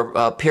over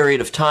a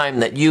period of time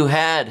that you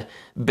had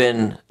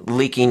been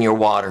leaking your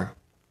water.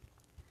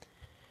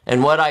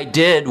 And what I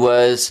did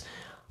was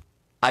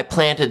I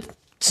planted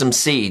some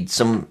seeds,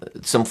 some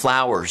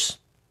flowers.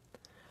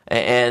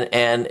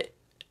 And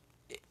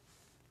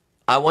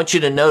I want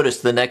you to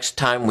notice the next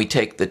time we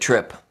take the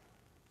trip.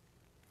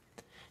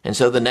 And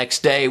so the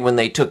next day when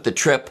they took the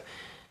trip,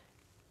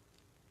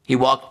 he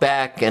walked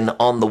back, and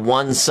on the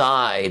one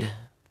side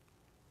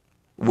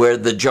where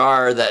the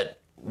jar that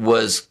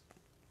was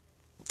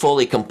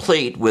fully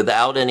complete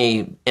without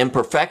any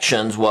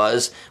imperfections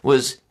was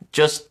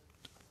just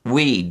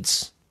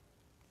weeds.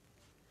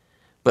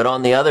 But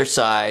on the other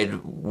side,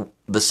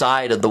 the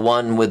side of the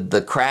one with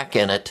the crack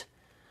in it,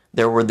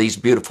 there were these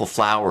beautiful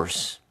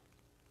flowers.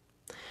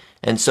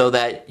 And so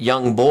that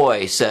young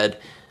boy said,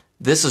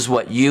 this is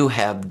what you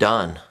have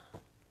done.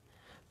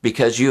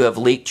 Because you have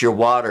leaked your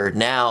water,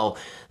 now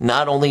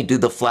not only do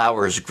the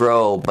flowers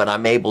grow, but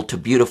I'm able to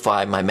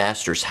beautify my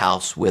master's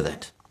house with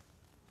it.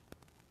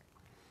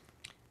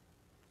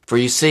 For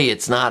you see,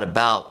 it's not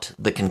about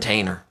the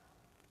container.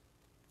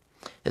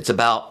 It's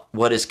about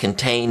what is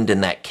contained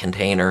in that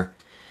container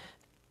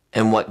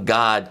and what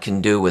God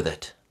can do with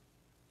it.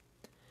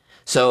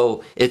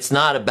 So it's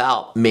not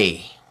about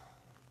me.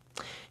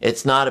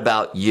 It's not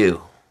about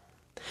you.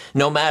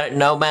 No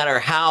matter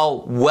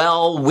how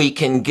well we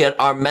can get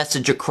our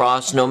message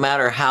across, no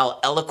matter how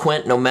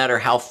eloquent, no matter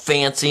how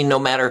fancy, no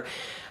matter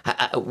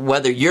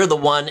whether you're the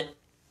one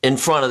in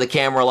front of the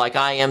camera like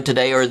I am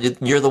today, or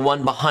you're the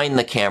one behind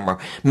the camera.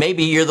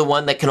 Maybe you're the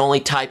one that can only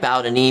type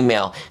out an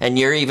email, and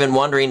you're even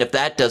wondering if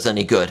that does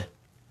any good.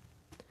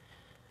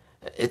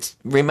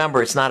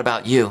 Remember, it's not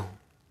about you.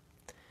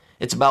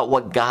 It's about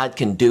what God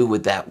can do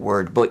with that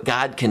word, what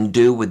God can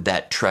do with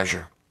that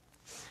treasure.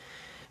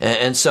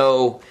 And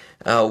so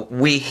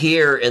we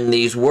hear in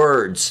these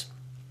words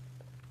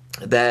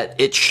that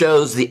it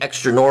shows the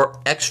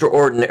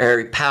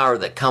extraordinary power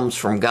that comes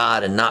from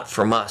God and not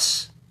from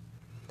us.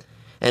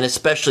 And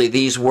especially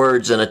these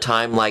words in a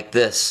time like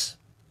this.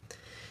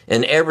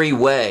 In every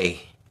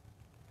way,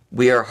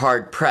 we are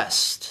hard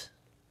pressed,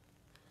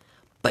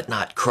 but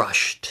not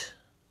crushed.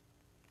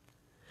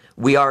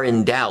 We are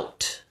in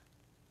doubt,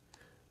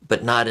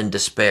 but not in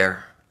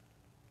despair.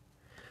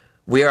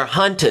 We are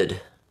hunted,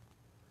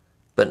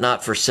 but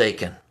not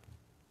forsaken.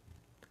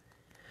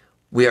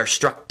 We are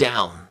struck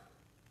down,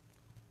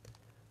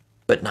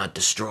 but not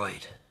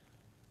destroyed.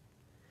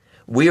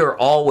 We are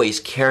always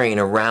carrying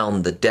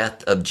around the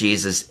death of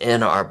Jesus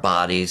in our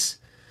bodies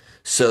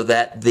so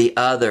that the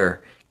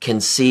other can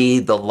see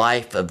the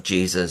life of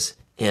Jesus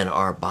in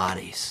our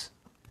bodies.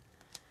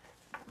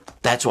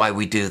 That's why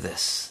we do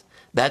this.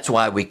 That's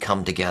why we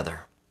come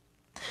together.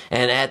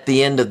 And at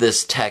the end of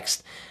this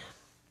text,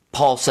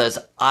 Paul says,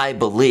 I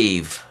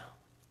believe,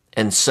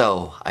 and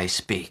so I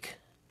speak.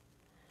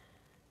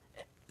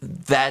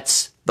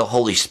 That's the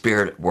Holy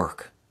Spirit at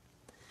work.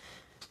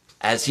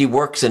 As he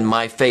works in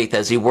my faith,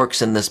 as he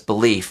works in this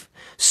belief,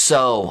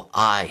 so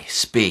I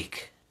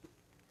speak.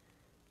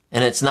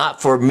 And it's not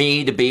for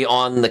me to be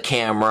on the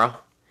camera.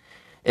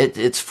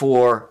 It's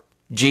for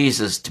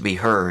Jesus to be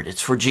heard.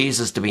 It's for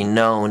Jesus to be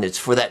known. It's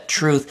for that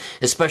truth,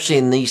 especially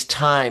in these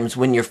times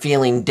when you're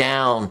feeling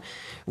down,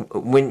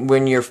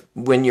 when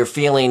you're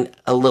feeling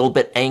a little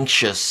bit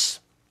anxious,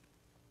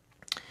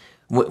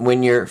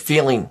 when you're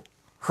feeling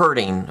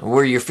hurting,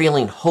 where you're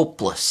feeling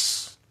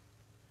hopeless,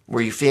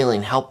 where you're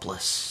feeling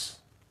helpless.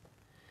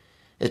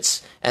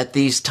 It's at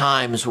these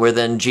times where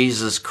then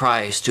Jesus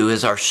Christ, who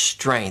is our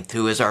strength,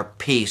 who is our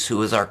peace,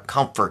 who is our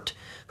comfort,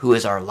 who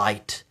is our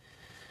light,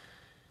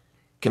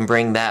 can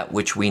bring that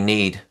which we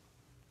need.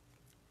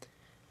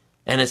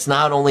 And it's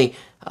not only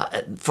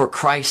for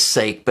Christ's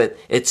sake, but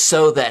it's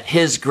so that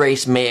his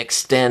grace may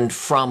extend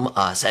from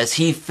us. As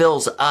he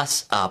fills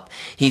us up,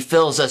 he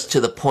fills us to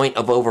the point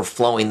of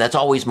overflowing. That's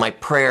always my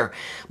prayer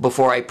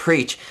before I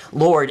preach.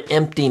 Lord,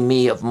 empty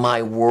me of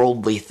my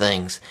worldly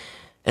things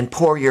and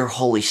pour your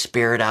Holy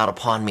Spirit out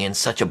upon me in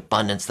such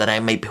abundance that I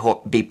may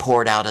be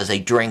poured out as a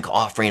drink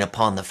offering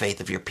upon the faith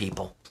of your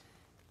people.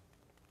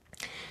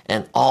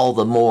 And all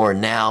the more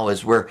now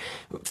as we're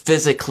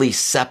physically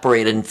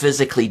separated and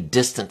physically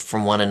distant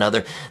from one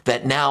another,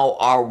 that now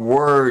our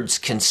words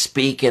can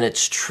speak in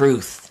its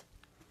truth.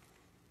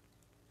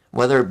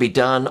 whether it be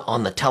done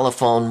on the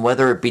telephone,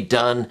 whether it be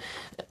done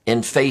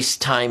in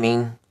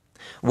FaceTiming,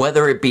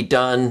 whether it be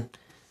done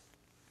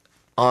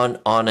on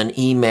an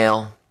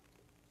email.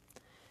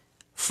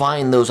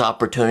 Find those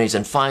opportunities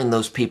and find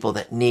those people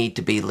that need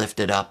to be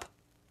lifted up.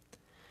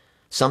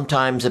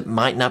 Sometimes it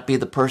might not be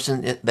the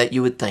person that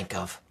you would think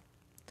of.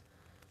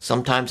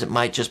 Sometimes it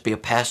might just be a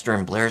pastor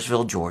in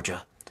Blairsville,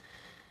 Georgia,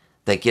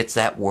 that gets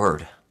that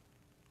word,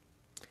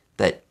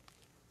 that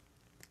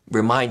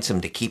reminds him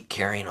to keep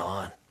carrying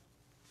on.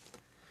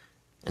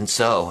 And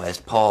so, as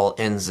Paul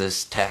ends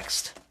this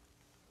text,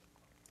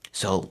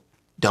 so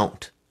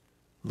don't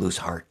lose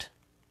heart.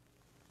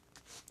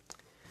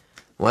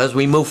 Well, as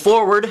we move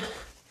forward,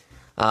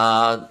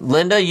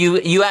 Linda,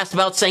 you asked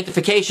about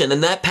sanctification,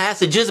 and that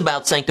passage is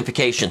about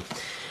sanctification,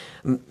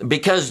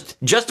 because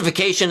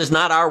justification is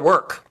not our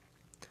work.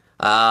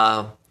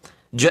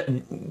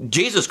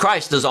 Jesus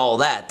Christ does all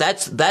that.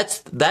 That's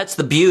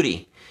the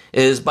beauty,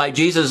 is by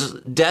Jesus'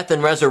 death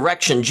and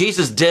resurrection.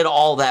 Jesus did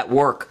all that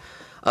work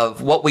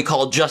of what we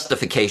call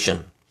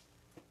justification.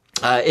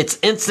 It's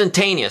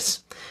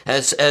instantaneous.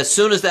 As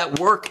soon as that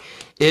work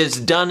is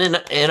done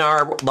in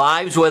our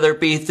lives, whether it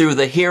be through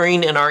the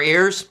hearing in our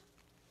ears,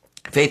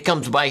 faith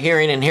comes by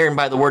hearing and hearing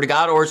by the word of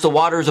God, or it's the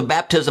waters of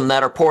baptism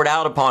that are poured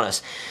out upon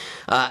us.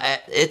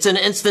 It's an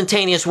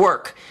instantaneous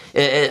work.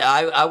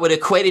 I would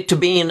equate it to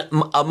being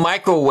a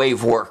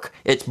microwave work.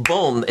 It's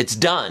boom, it's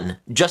done.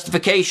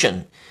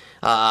 Justification,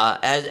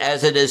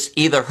 as it is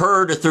either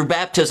heard or through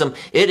baptism,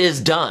 it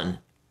is done.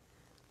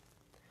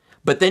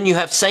 But then you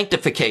have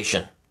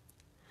sanctification.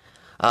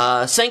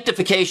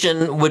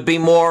 Sanctification would be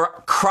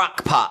more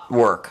crock-pot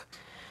work.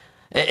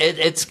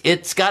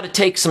 It's got to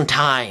take some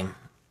time.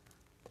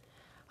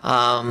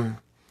 And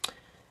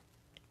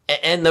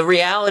the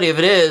reality of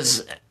it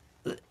is,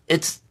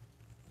 it's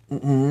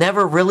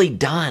never really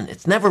done.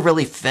 It's never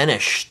really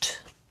finished.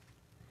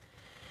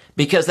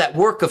 Because that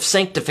work of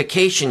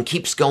sanctification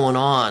keeps going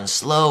on,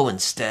 slow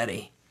and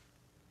steady,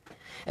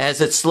 as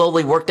it's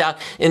slowly worked out.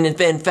 And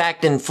in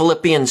fact, in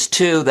Philippians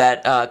 2,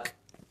 that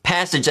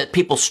passage that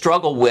people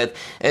struggle with,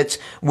 it's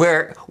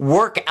where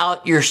work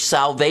out your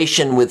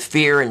salvation with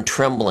fear and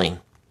trembling.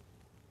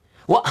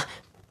 Well,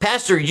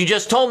 Pastor, you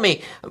just told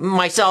me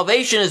my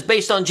salvation is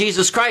based on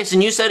Jesus Christ,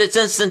 and you said it's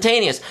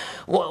instantaneous.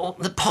 Well,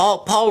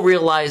 Paul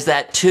realized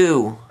that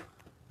too.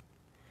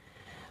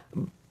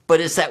 But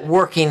it's that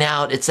working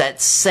out, it's that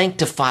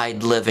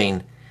sanctified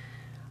living.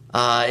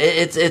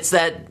 It's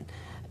that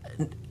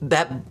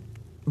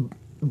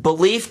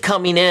belief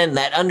coming in,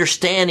 that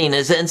understanding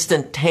is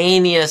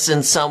instantaneous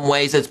in some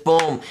ways. It's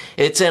boom.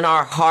 It's in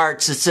our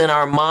hearts. It's in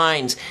our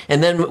minds.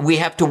 And then we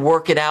have to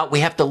work it out. We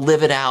have to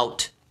live it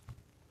out.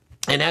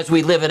 And as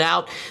we live it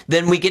out,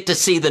 then we get to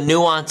see the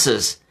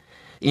nuances.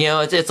 You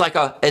know, it's like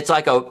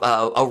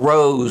a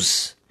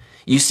rose.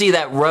 You see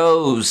that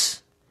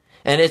rose,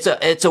 and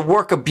it's a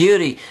work of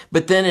beauty.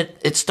 But then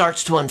it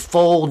starts to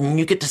unfold, and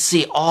you get to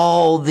see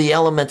all the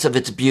elements of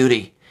its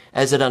beauty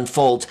as it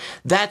unfolds.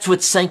 That's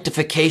what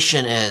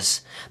sanctification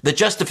is. The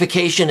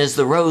justification is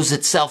the rose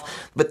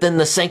itself, but then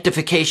the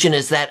sanctification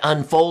is that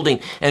unfolding.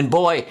 And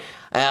boy,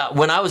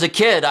 when I was a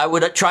kid, I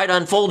would try to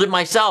unfold it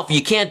myself.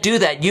 You can't do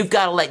that. You've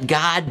got to let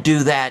God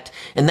do that.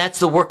 And that's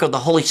the work of the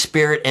Holy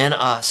Spirit in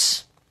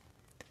us.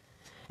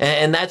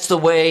 And that's the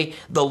way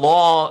the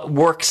law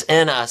works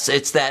in us.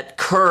 It's that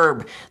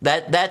curb,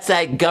 that's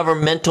that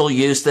governmental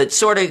use that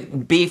sort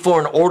of be for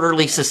an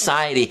orderly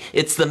society.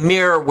 It's the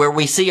mirror where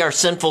we see our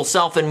sinful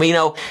self and we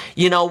know,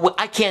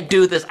 I can't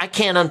do this. I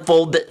can't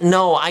unfold that.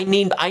 No, I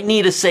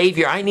need a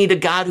Savior. I need a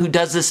God who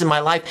does this in my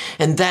life.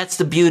 And that's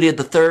the beauty of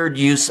the third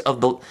use of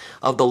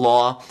the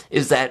law,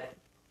 is that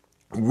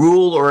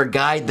rule or a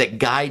guide that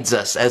guides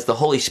us as the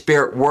Holy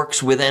Spirit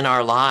works within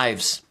our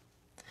lives.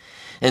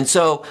 And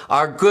so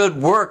our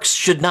good works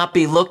should not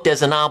be looked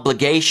as an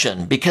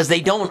obligation, because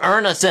they don't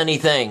earn us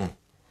anything.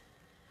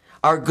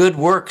 Our good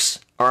works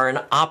are an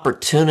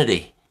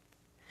opportunity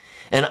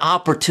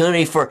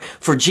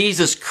for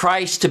Jesus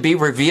Christ to be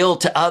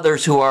revealed to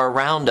others who are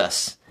around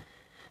us.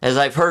 As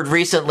I've heard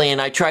recently, and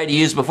I tried to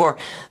use before,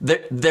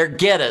 they're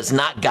get-us,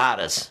 not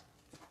got-us.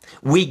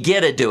 We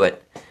get to do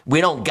it.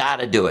 We don't got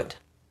to do it.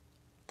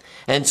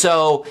 And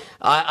so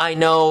I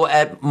know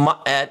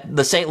at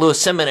the St. Louis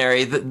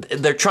Seminary,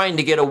 they're trying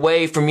to get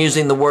away from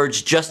using the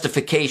words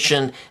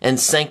justification and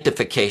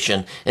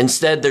sanctification.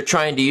 Instead, they're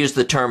trying to use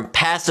the term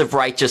passive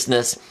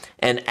righteousness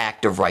and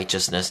active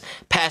righteousness.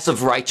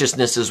 Passive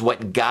righteousness is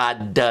what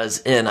God does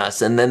in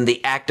us, and then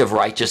the active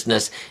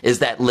righteousness is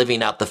that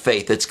living out the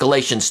faith. It's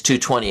Galatians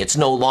 2:20. It's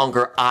no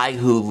longer I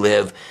who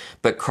live,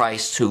 but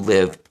Christ who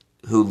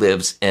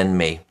lives in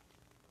me.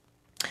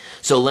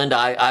 So, Linda,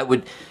 I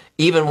would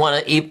even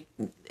want to...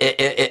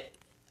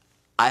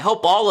 I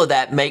hope all of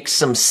that makes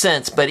some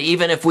sense, but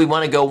even if we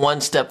want to go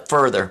one step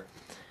further,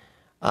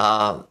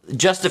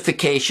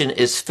 justification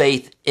is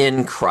faith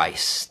in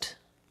Christ.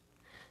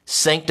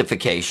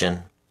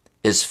 Sanctification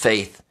is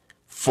faith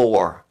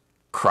for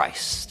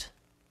Christ.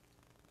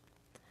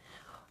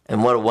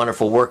 And what a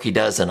wonderful work he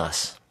does in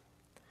us.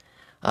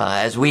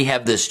 As we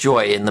have this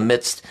joy in the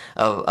midst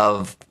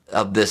of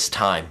of this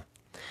time.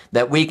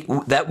 That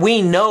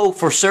we know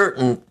for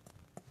certain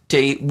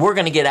we're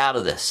going to get out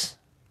of this.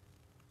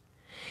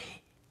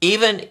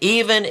 Even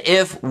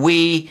if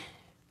we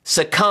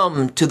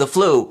succumb to the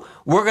flu,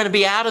 we're going to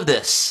be out of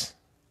this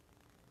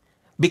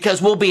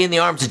because we'll be in the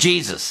arms of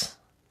Jesus.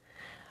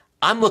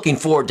 I'm looking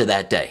forward to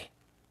that day.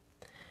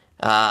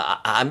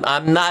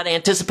 I'm not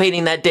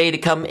anticipating that day to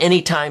come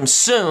anytime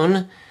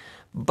soon,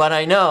 but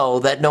I know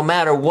that no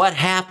matter what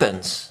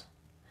happens,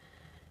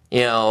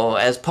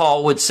 as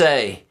Paul would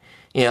say,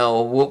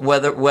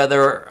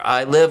 whether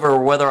I live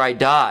or whether I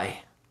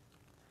die,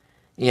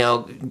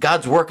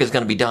 God's work is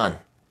going to be done.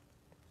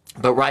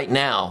 But right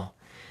now,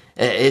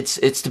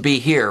 it's to be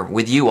here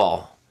with you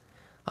all.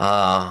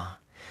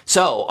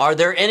 So, are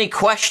there any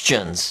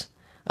questions?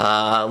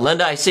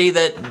 Linda, I see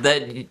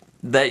that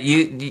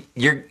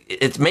you're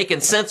it's making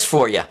sense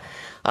for you.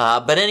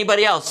 But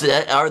anybody else,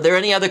 are there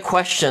any other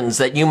questions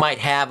that you might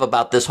have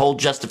about this whole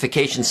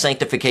justification,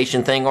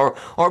 sanctification thing, or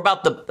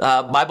about the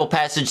Bible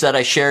passage that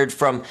I shared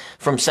from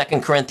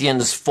 2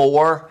 Corinthians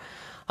 4?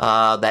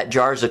 That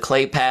jars of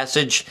clay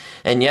passage.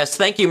 And yes,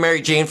 thank you,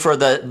 Mary Jean, for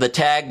the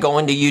tag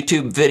going to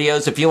YouTube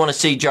videos. If you want to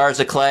see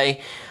jars of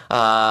clay,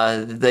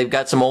 they've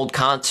got some old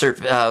concert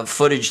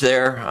footage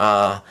there.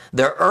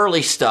 Their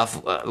early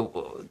stuff,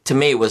 to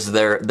me, was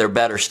their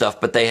better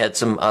stuff, but they had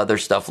some other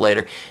stuff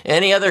later.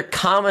 Any other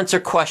comments or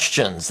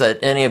questions that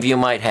any of you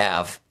might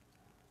have?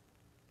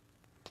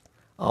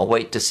 I'll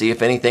wait to see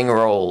if anything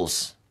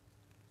rolls.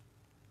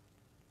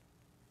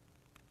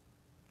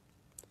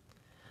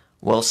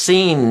 Well,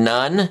 seeing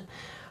none,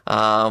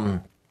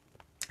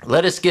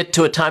 let us get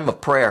to a time of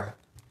prayer.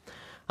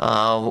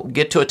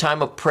 Get to a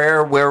time of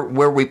prayer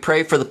where we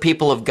pray for the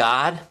people of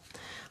God.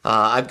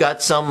 I've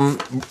got some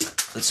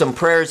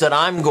prayers that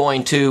I'm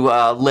going to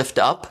lift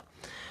up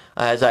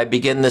as I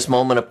begin this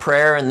moment of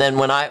prayer, and then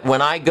when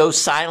I go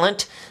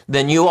silent,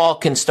 then you all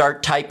can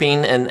start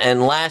typing.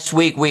 And last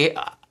week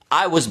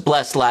I was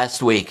blessed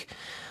last week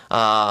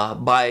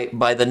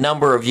by the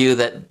number of you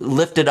that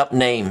lifted up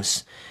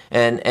names.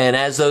 And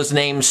as those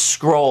names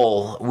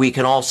scroll, we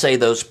can all say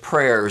those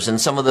prayers. And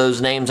some of those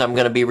names I'm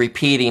going to be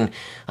repeating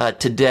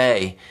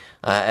today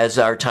as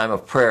our time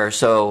of prayer.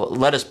 So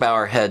let us bow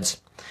our heads.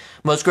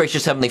 Most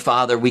gracious Heavenly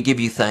Father, we give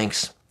you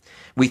thanks.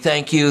 We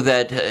thank you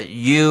that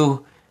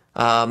you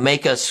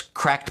make us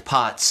cracked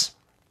pots.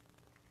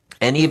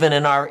 And even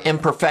in our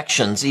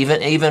imperfections,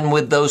 even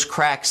with those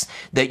cracks,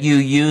 that you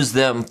use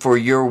them for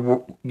your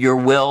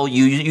will,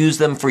 you use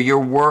them for your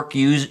work,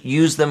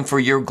 use them for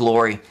your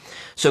glory.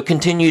 So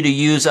continue to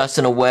use us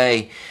in a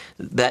way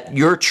that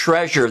your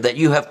treasure that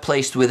you have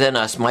placed within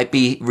us might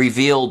be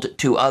revealed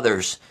to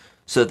others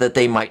so that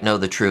they might know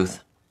the truth.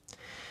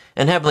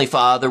 And Heavenly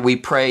Father, we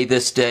pray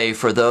this day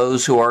for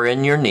those who are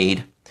in your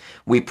need.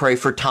 We pray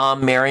for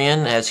Tom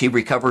Marion as he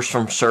recovers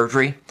from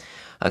surgery.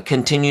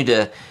 Continue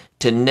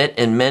to knit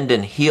and mend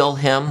and heal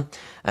him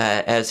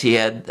as he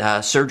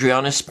had surgery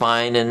on his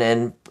spine.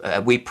 And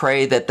we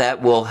pray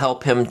that will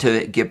help him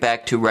to get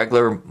back to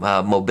regular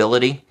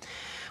mobility.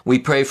 We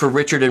pray for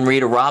Richard and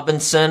Rita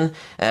Robinson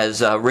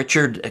as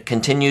Richard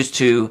continues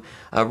to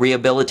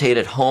rehabilitate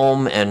at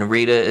home and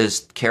Rita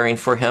is caring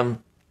for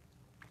him.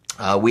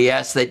 We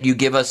ask that you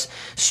give us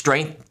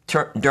strength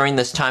during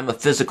this time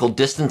of physical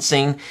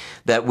distancing,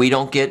 that we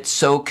don't get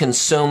so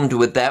consumed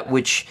with that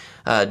which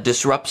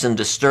disrupts and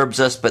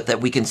disturbs us, but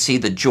that we can see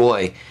the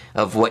joy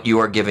of what you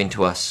are giving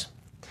to us.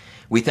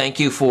 We thank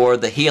you for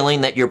the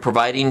healing that you're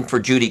providing for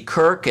Judy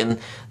Kirk and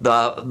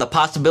the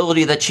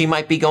possibility that she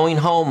might be going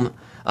home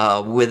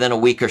within a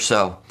week or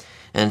so.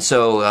 And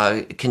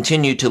so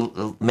continue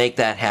to make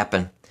that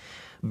happen.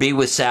 Be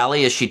with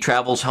Sally as she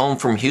travels home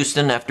from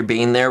Houston after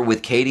being there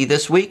with Katie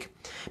this week.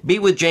 Be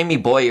with Jamie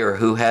Boyer,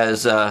 who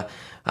has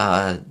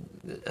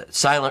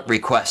silent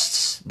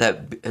requests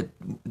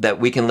that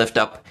we can lift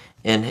up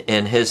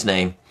in his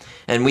name.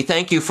 And we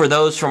thank you for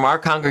those from our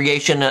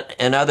congregation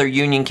and other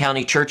Union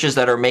County churches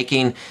that are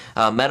making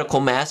medical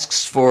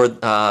masks for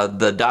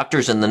the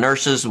doctors and the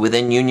nurses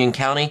within Union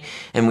County.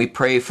 And we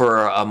pray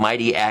for a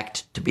mighty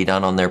act to be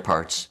done on their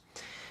parts.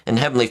 And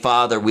Heavenly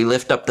Father, we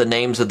lift up the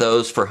names of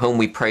those for whom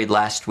we prayed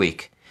last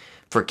week.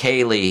 For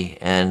Kaylee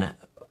and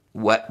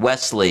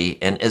Wesley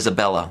and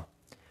Isabella.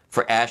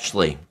 For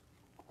Ashley.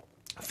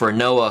 For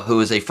Noah, who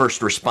is a first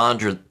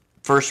responder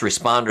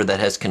that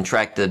has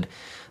contracted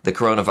the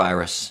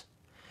coronavirus.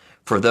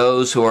 For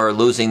those who are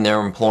losing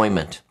their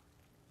employment.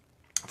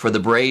 For the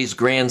Bray's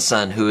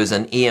grandson, who is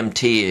an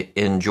EMT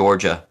in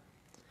Georgia.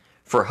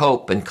 For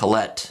Hope and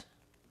Colette.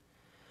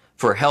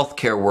 For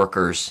healthcare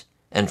workers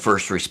and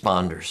first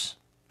responders.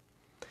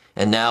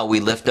 And now we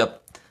lift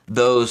up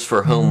those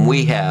for whom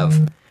we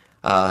have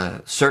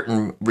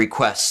certain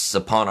requests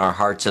upon our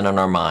hearts and on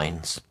our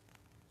minds.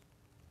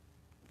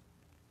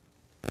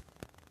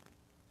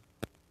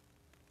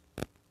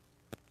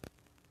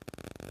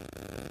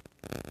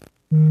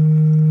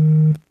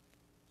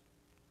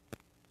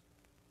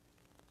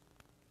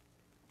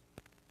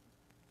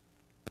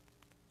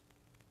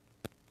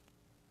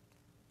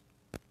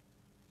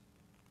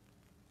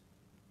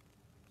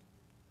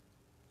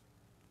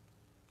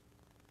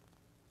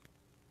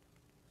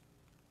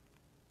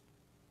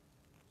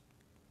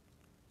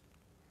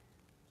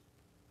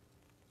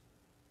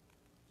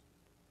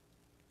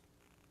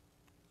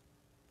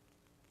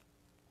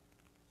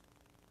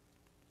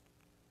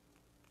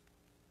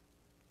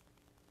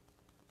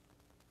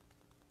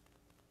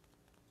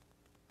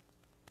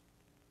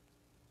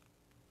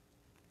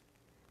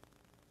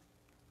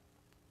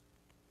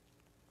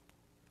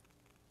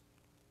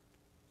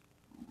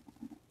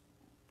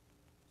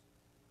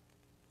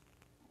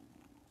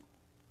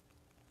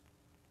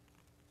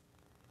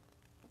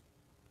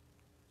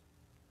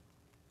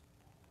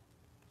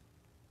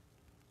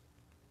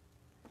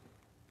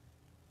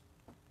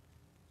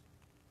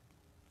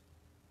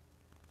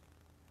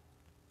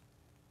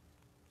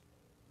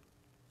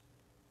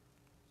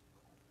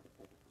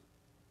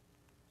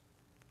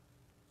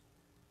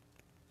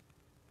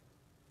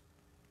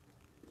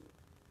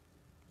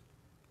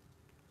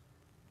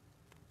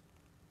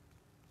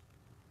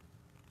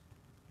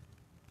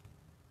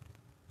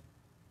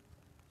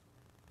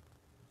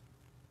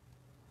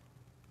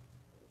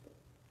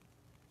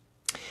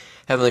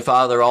 Heavenly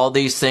Father, all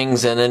these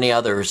things and any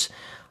others,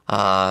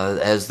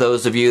 as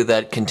those of you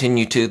that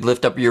continue to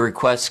lift up your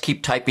requests,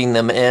 keep typing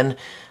them in.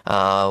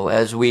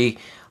 As we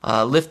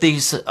lift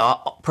these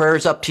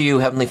prayers up to you,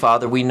 Heavenly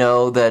Father, we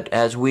know that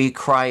as we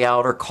cry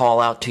out or call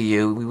out to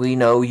you, we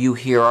know you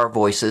hear our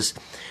voices.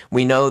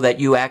 We know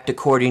that you act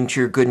according to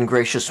your good and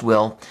gracious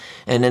will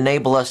and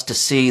enable us to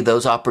see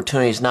those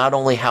opportunities, not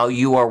only how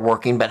you are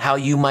working, but how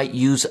you might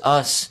use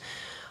us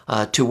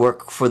to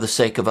work for the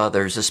sake of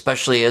others,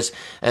 especially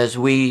as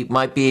we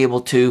might be able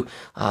to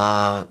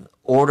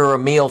order a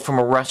meal from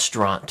a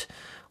restaurant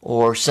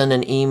or send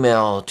an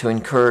email to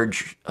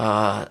encourage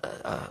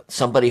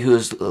somebody who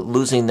is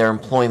losing their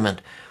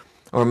employment,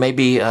 or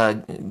maybe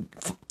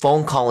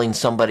phone calling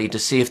somebody to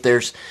see if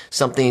there's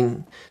some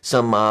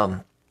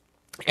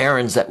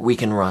errands that we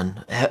can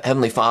run.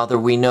 Heavenly Father,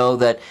 we know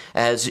that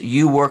as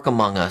you work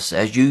among us,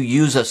 as you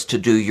use us to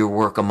do your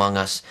work among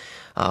us,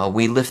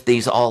 we lift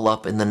these all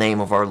up in the name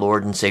of our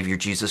Lord and Savior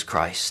Jesus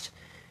Christ.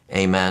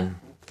 Amen.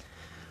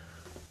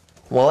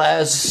 Well,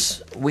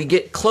 as we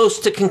get close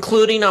to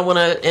concluding, I want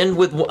to end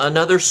with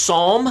another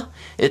psalm.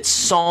 It's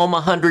Psalm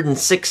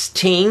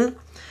 116.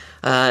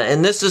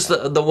 And this is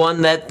the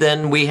one that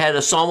then we had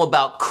a psalm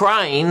about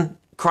crying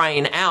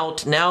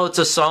out. Now it's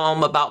a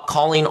psalm about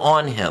calling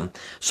on him.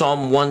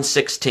 Psalm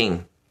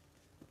 116.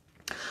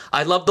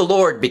 I love the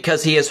Lord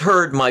because he has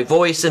heard my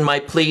voice and my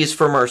pleas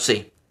for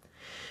mercy,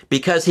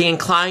 because he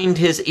inclined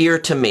his ear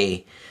to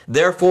me.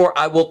 Therefore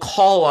I will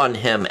call on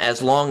him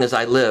as long as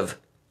I live.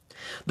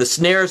 The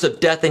snares of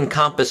death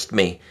encompassed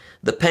me.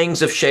 The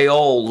pangs of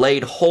Sheol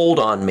laid hold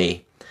on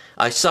me.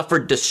 I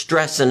suffered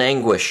distress and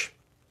anguish.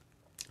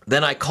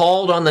 Then I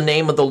called on the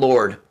name of the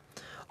Lord.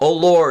 O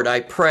Lord, I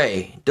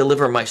pray,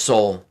 deliver my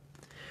soul.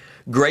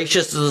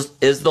 Gracious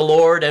is the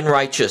Lord and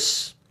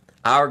righteous.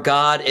 Our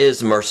God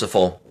is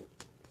merciful.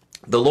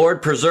 The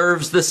Lord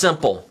preserves the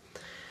simple.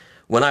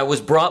 When I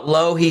was brought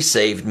low, he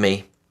saved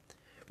me.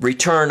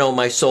 Return, O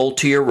my soul,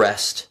 to your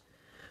rest,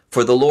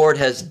 for the Lord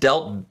has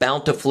dealt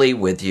bountifully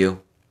with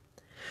you.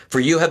 For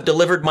you have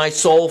delivered my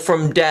soul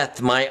from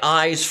death, my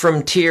eyes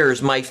from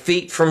tears, my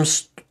feet from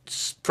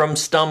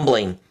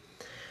stumbling.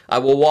 I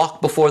will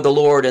walk before the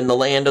Lord in the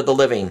land of the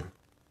living.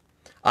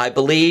 I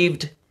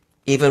believed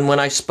even when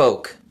I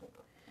spoke.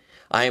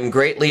 I am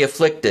greatly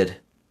afflicted.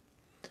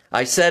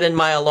 I said in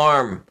my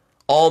alarm,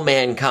 all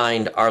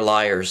mankind are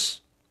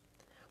liars.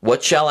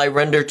 What shall I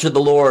render to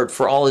the Lord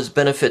for all his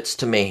benefits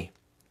to me?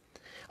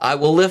 I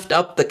will lift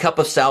up the cup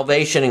of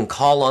salvation and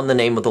call on the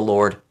name of the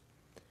Lord.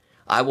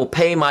 I will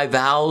pay my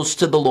vows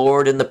to the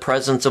Lord in the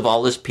presence of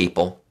all his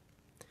people.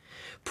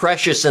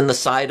 Precious in the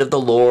sight of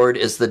the Lord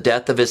is the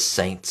death of his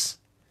saints.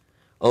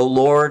 O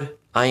Lord,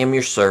 I am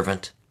your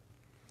servant.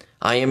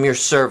 I am your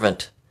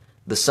servant,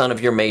 the son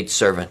of your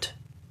maidservant.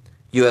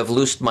 You have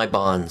loosed my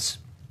bonds.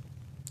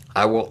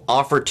 I will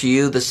offer to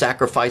you the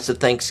sacrifice of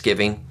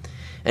thanksgiving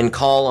and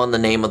call on the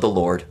name of the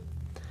Lord.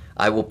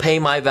 I will pay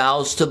my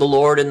vows to the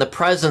Lord in the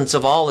presence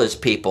of all his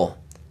people,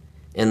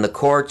 in the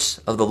courts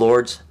of the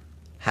Lord's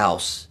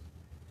house,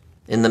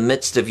 in the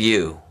midst of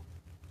you,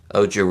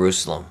 O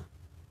Jerusalem.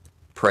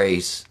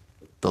 Praise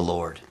the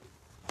Lord.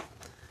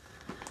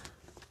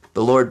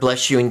 The Lord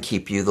bless you and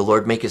keep you. The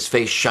Lord make his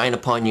face shine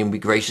upon you and be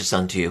gracious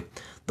unto you.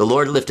 The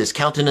Lord lift his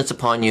countenance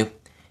upon you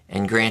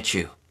and grant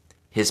you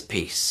his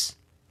peace.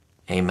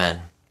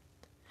 Amen.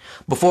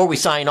 Before we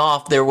sign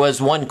off, there was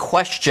one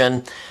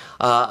question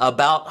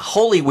about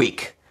Holy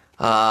Week.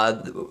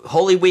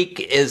 Holy Week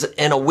is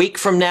in a week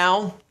from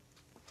now.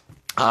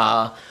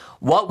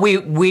 What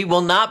we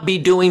will not be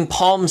doing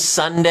Palm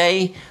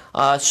Sunday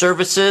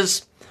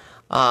services.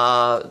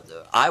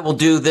 I will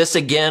do this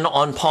again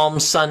on Palm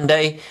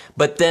Sunday,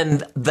 but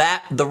then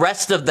the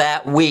rest of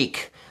that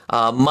week,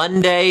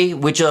 Monday,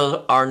 which is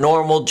our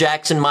normal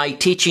Jackson My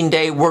Teaching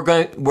Day, we're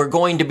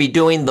going to be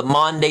doing the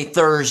Maundy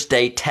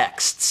Thursday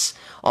texts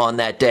on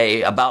that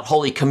day about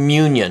Holy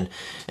Communion.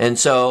 And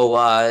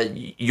so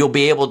you'll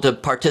be able to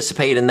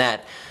participate in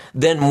that.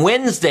 Then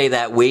Wednesday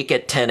that week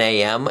at 10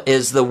 a.m.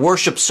 is the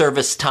worship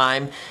service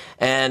time.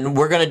 And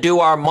we're going to do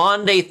our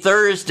Maundy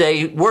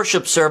Thursday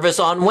worship service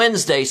on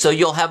Wednesday. So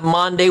you'll have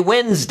Maundy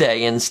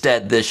Wednesday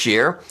instead this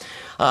year.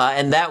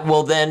 And that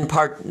will then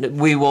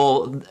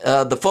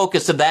the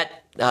focus of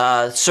that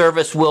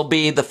service will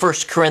be the 1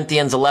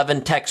 Corinthians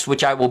 11 text,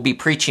 which I will be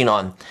preaching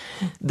on.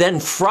 Then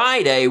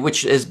Friday,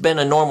 which has been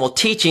a normal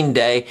teaching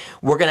day,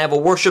 we're going to have a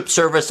worship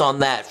service on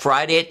that.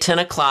 Friday at 10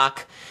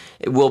 o'clock.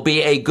 It will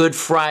be a Good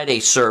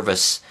Friday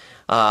service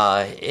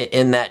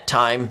in that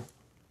time.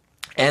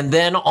 And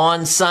then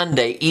on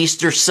Sunday,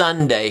 Easter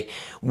Sunday,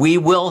 we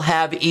will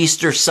have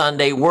Easter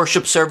Sunday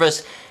worship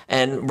service.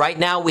 And right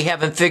now we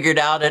haven't figured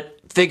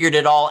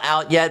it all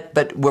out yet,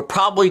 but we're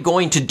probably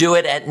going to do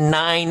it at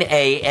 9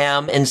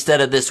 a.m. instead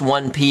of this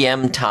 1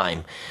 p.m.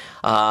 time.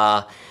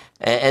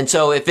 And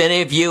so if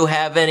any of you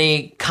have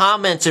any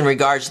comments in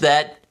regards to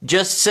that,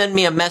 just send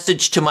me a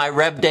message to my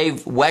Rev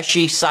Dave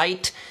Wesche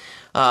site.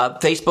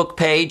 Facebook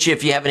page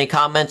if you have any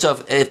comments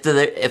of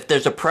if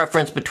there's a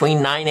preference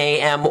between 9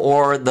 a.m.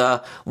 or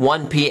the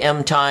 1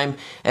 p.m. time,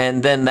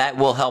 and then that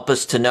will help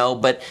us to know.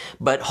 But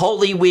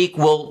Holy Week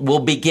will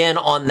begin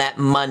on that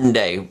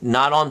Monday,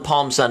 not on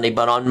Palm Sunday,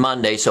 but on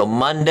Monday. So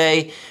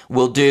Monday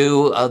we'll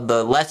do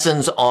the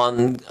lessons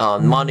on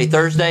Maundy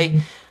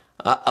Thursday.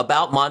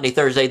 About Maundy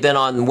Thursday. Then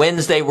on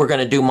Wednesday, we're going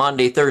to do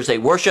Maundy Thursday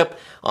worship.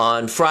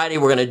 On Friday,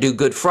 we're going to do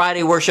Good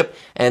Friday worship.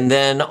 And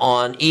then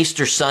on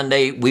Easter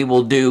Sunday, we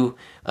will do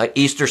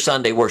Easter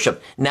Sunday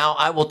worship. Now,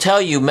 I will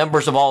tell you,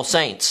 members of All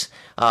Saints,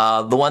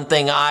 the one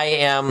thing I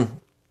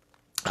am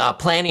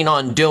planning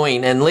on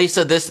doing, and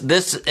Lisa,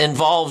 this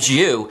involves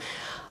you.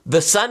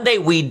 The Sunday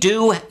we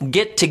do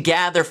get to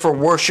gather for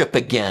worship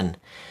again.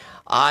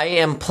 I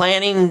am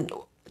planning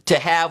to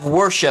have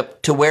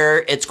worship to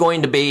where it's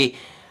going to be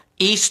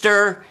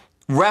Easter,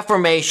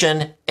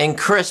 Reformation, and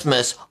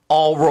Christmas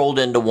all rolled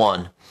into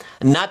one.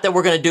 Not that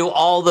we're going to do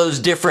all those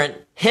different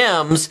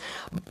hymns.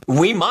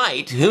 We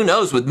might, who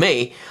knows with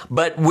me,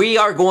 but we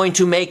are going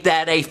to make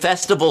that a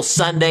festival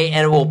Sunday,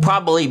 and it will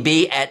probably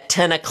be at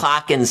 10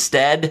 o'clock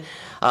instead.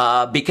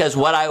 Because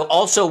what I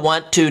also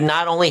want to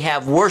not only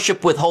have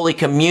worship with Holy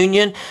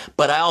Communion,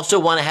 but I also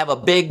want to have a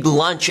big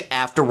lunch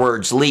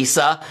afterwards,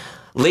 Lisa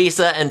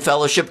and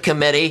Fellowship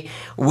Committee.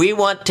 We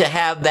want to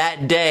have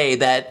that day,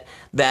 that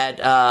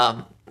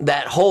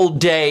whole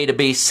day to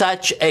be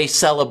such a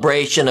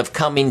celebration of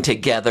coming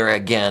together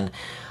again.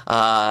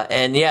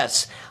 And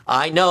yes,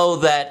 I know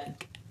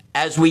that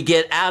as we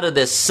get out of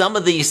this, some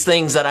of these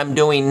things that I'm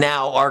doing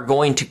now are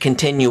going to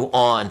continue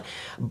on.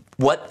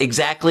 What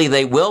exactly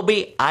they will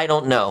be, I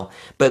don't know.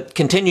 But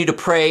continue to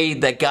pray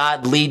that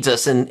God leads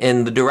us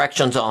in the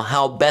directions on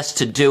how best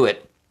to do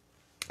it.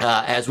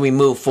 As we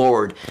move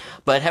forward.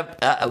 But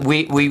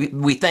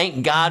we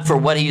thank God for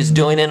what He's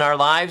doing in our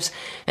lives.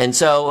 And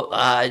so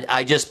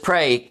I just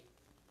pray,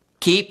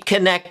 keep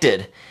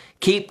connected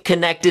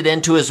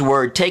into His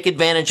Word. Take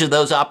advantage of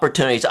those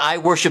opportunities. I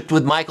worshiped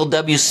with Michael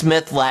W.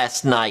 Smith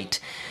last night.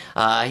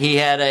 He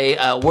had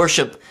a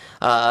worship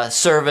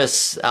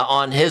service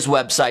on his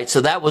website. So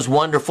that was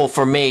wonderful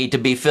for me to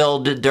be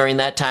filled during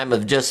that time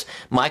of just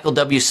Michael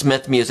W.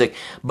 Smith music.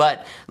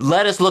 But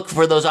let us look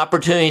for those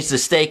opportunities to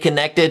stay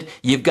connected.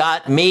 You've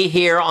got me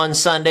here on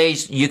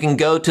Sundays. You can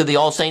go to the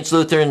All Saints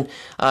Lutheran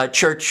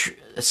Church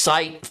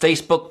site,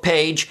 Facebook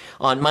page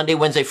on Monday,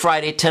 Wednesday,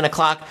 Friday, 10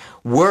 o'clock.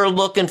 We're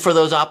looking for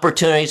those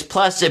opportunities.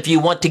 Plus, if you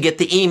want to get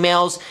the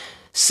emails,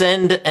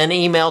 send an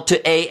email to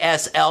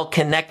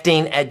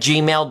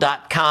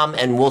aslconnecting@gmail.com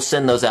and we'll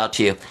send those out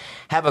to you.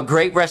 Have a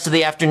great rest of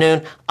the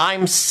afternoon.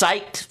 I'm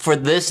psyched for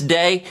this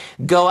day.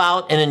 Go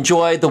out and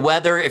enjoy the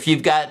weather. If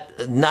you've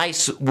got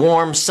nice,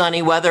 warm,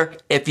 sunny weather.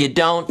 If you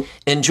don't,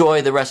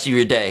 enjoy the rest of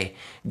your day.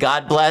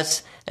 God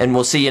bless, and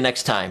we'll see you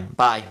next time.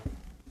 Bye.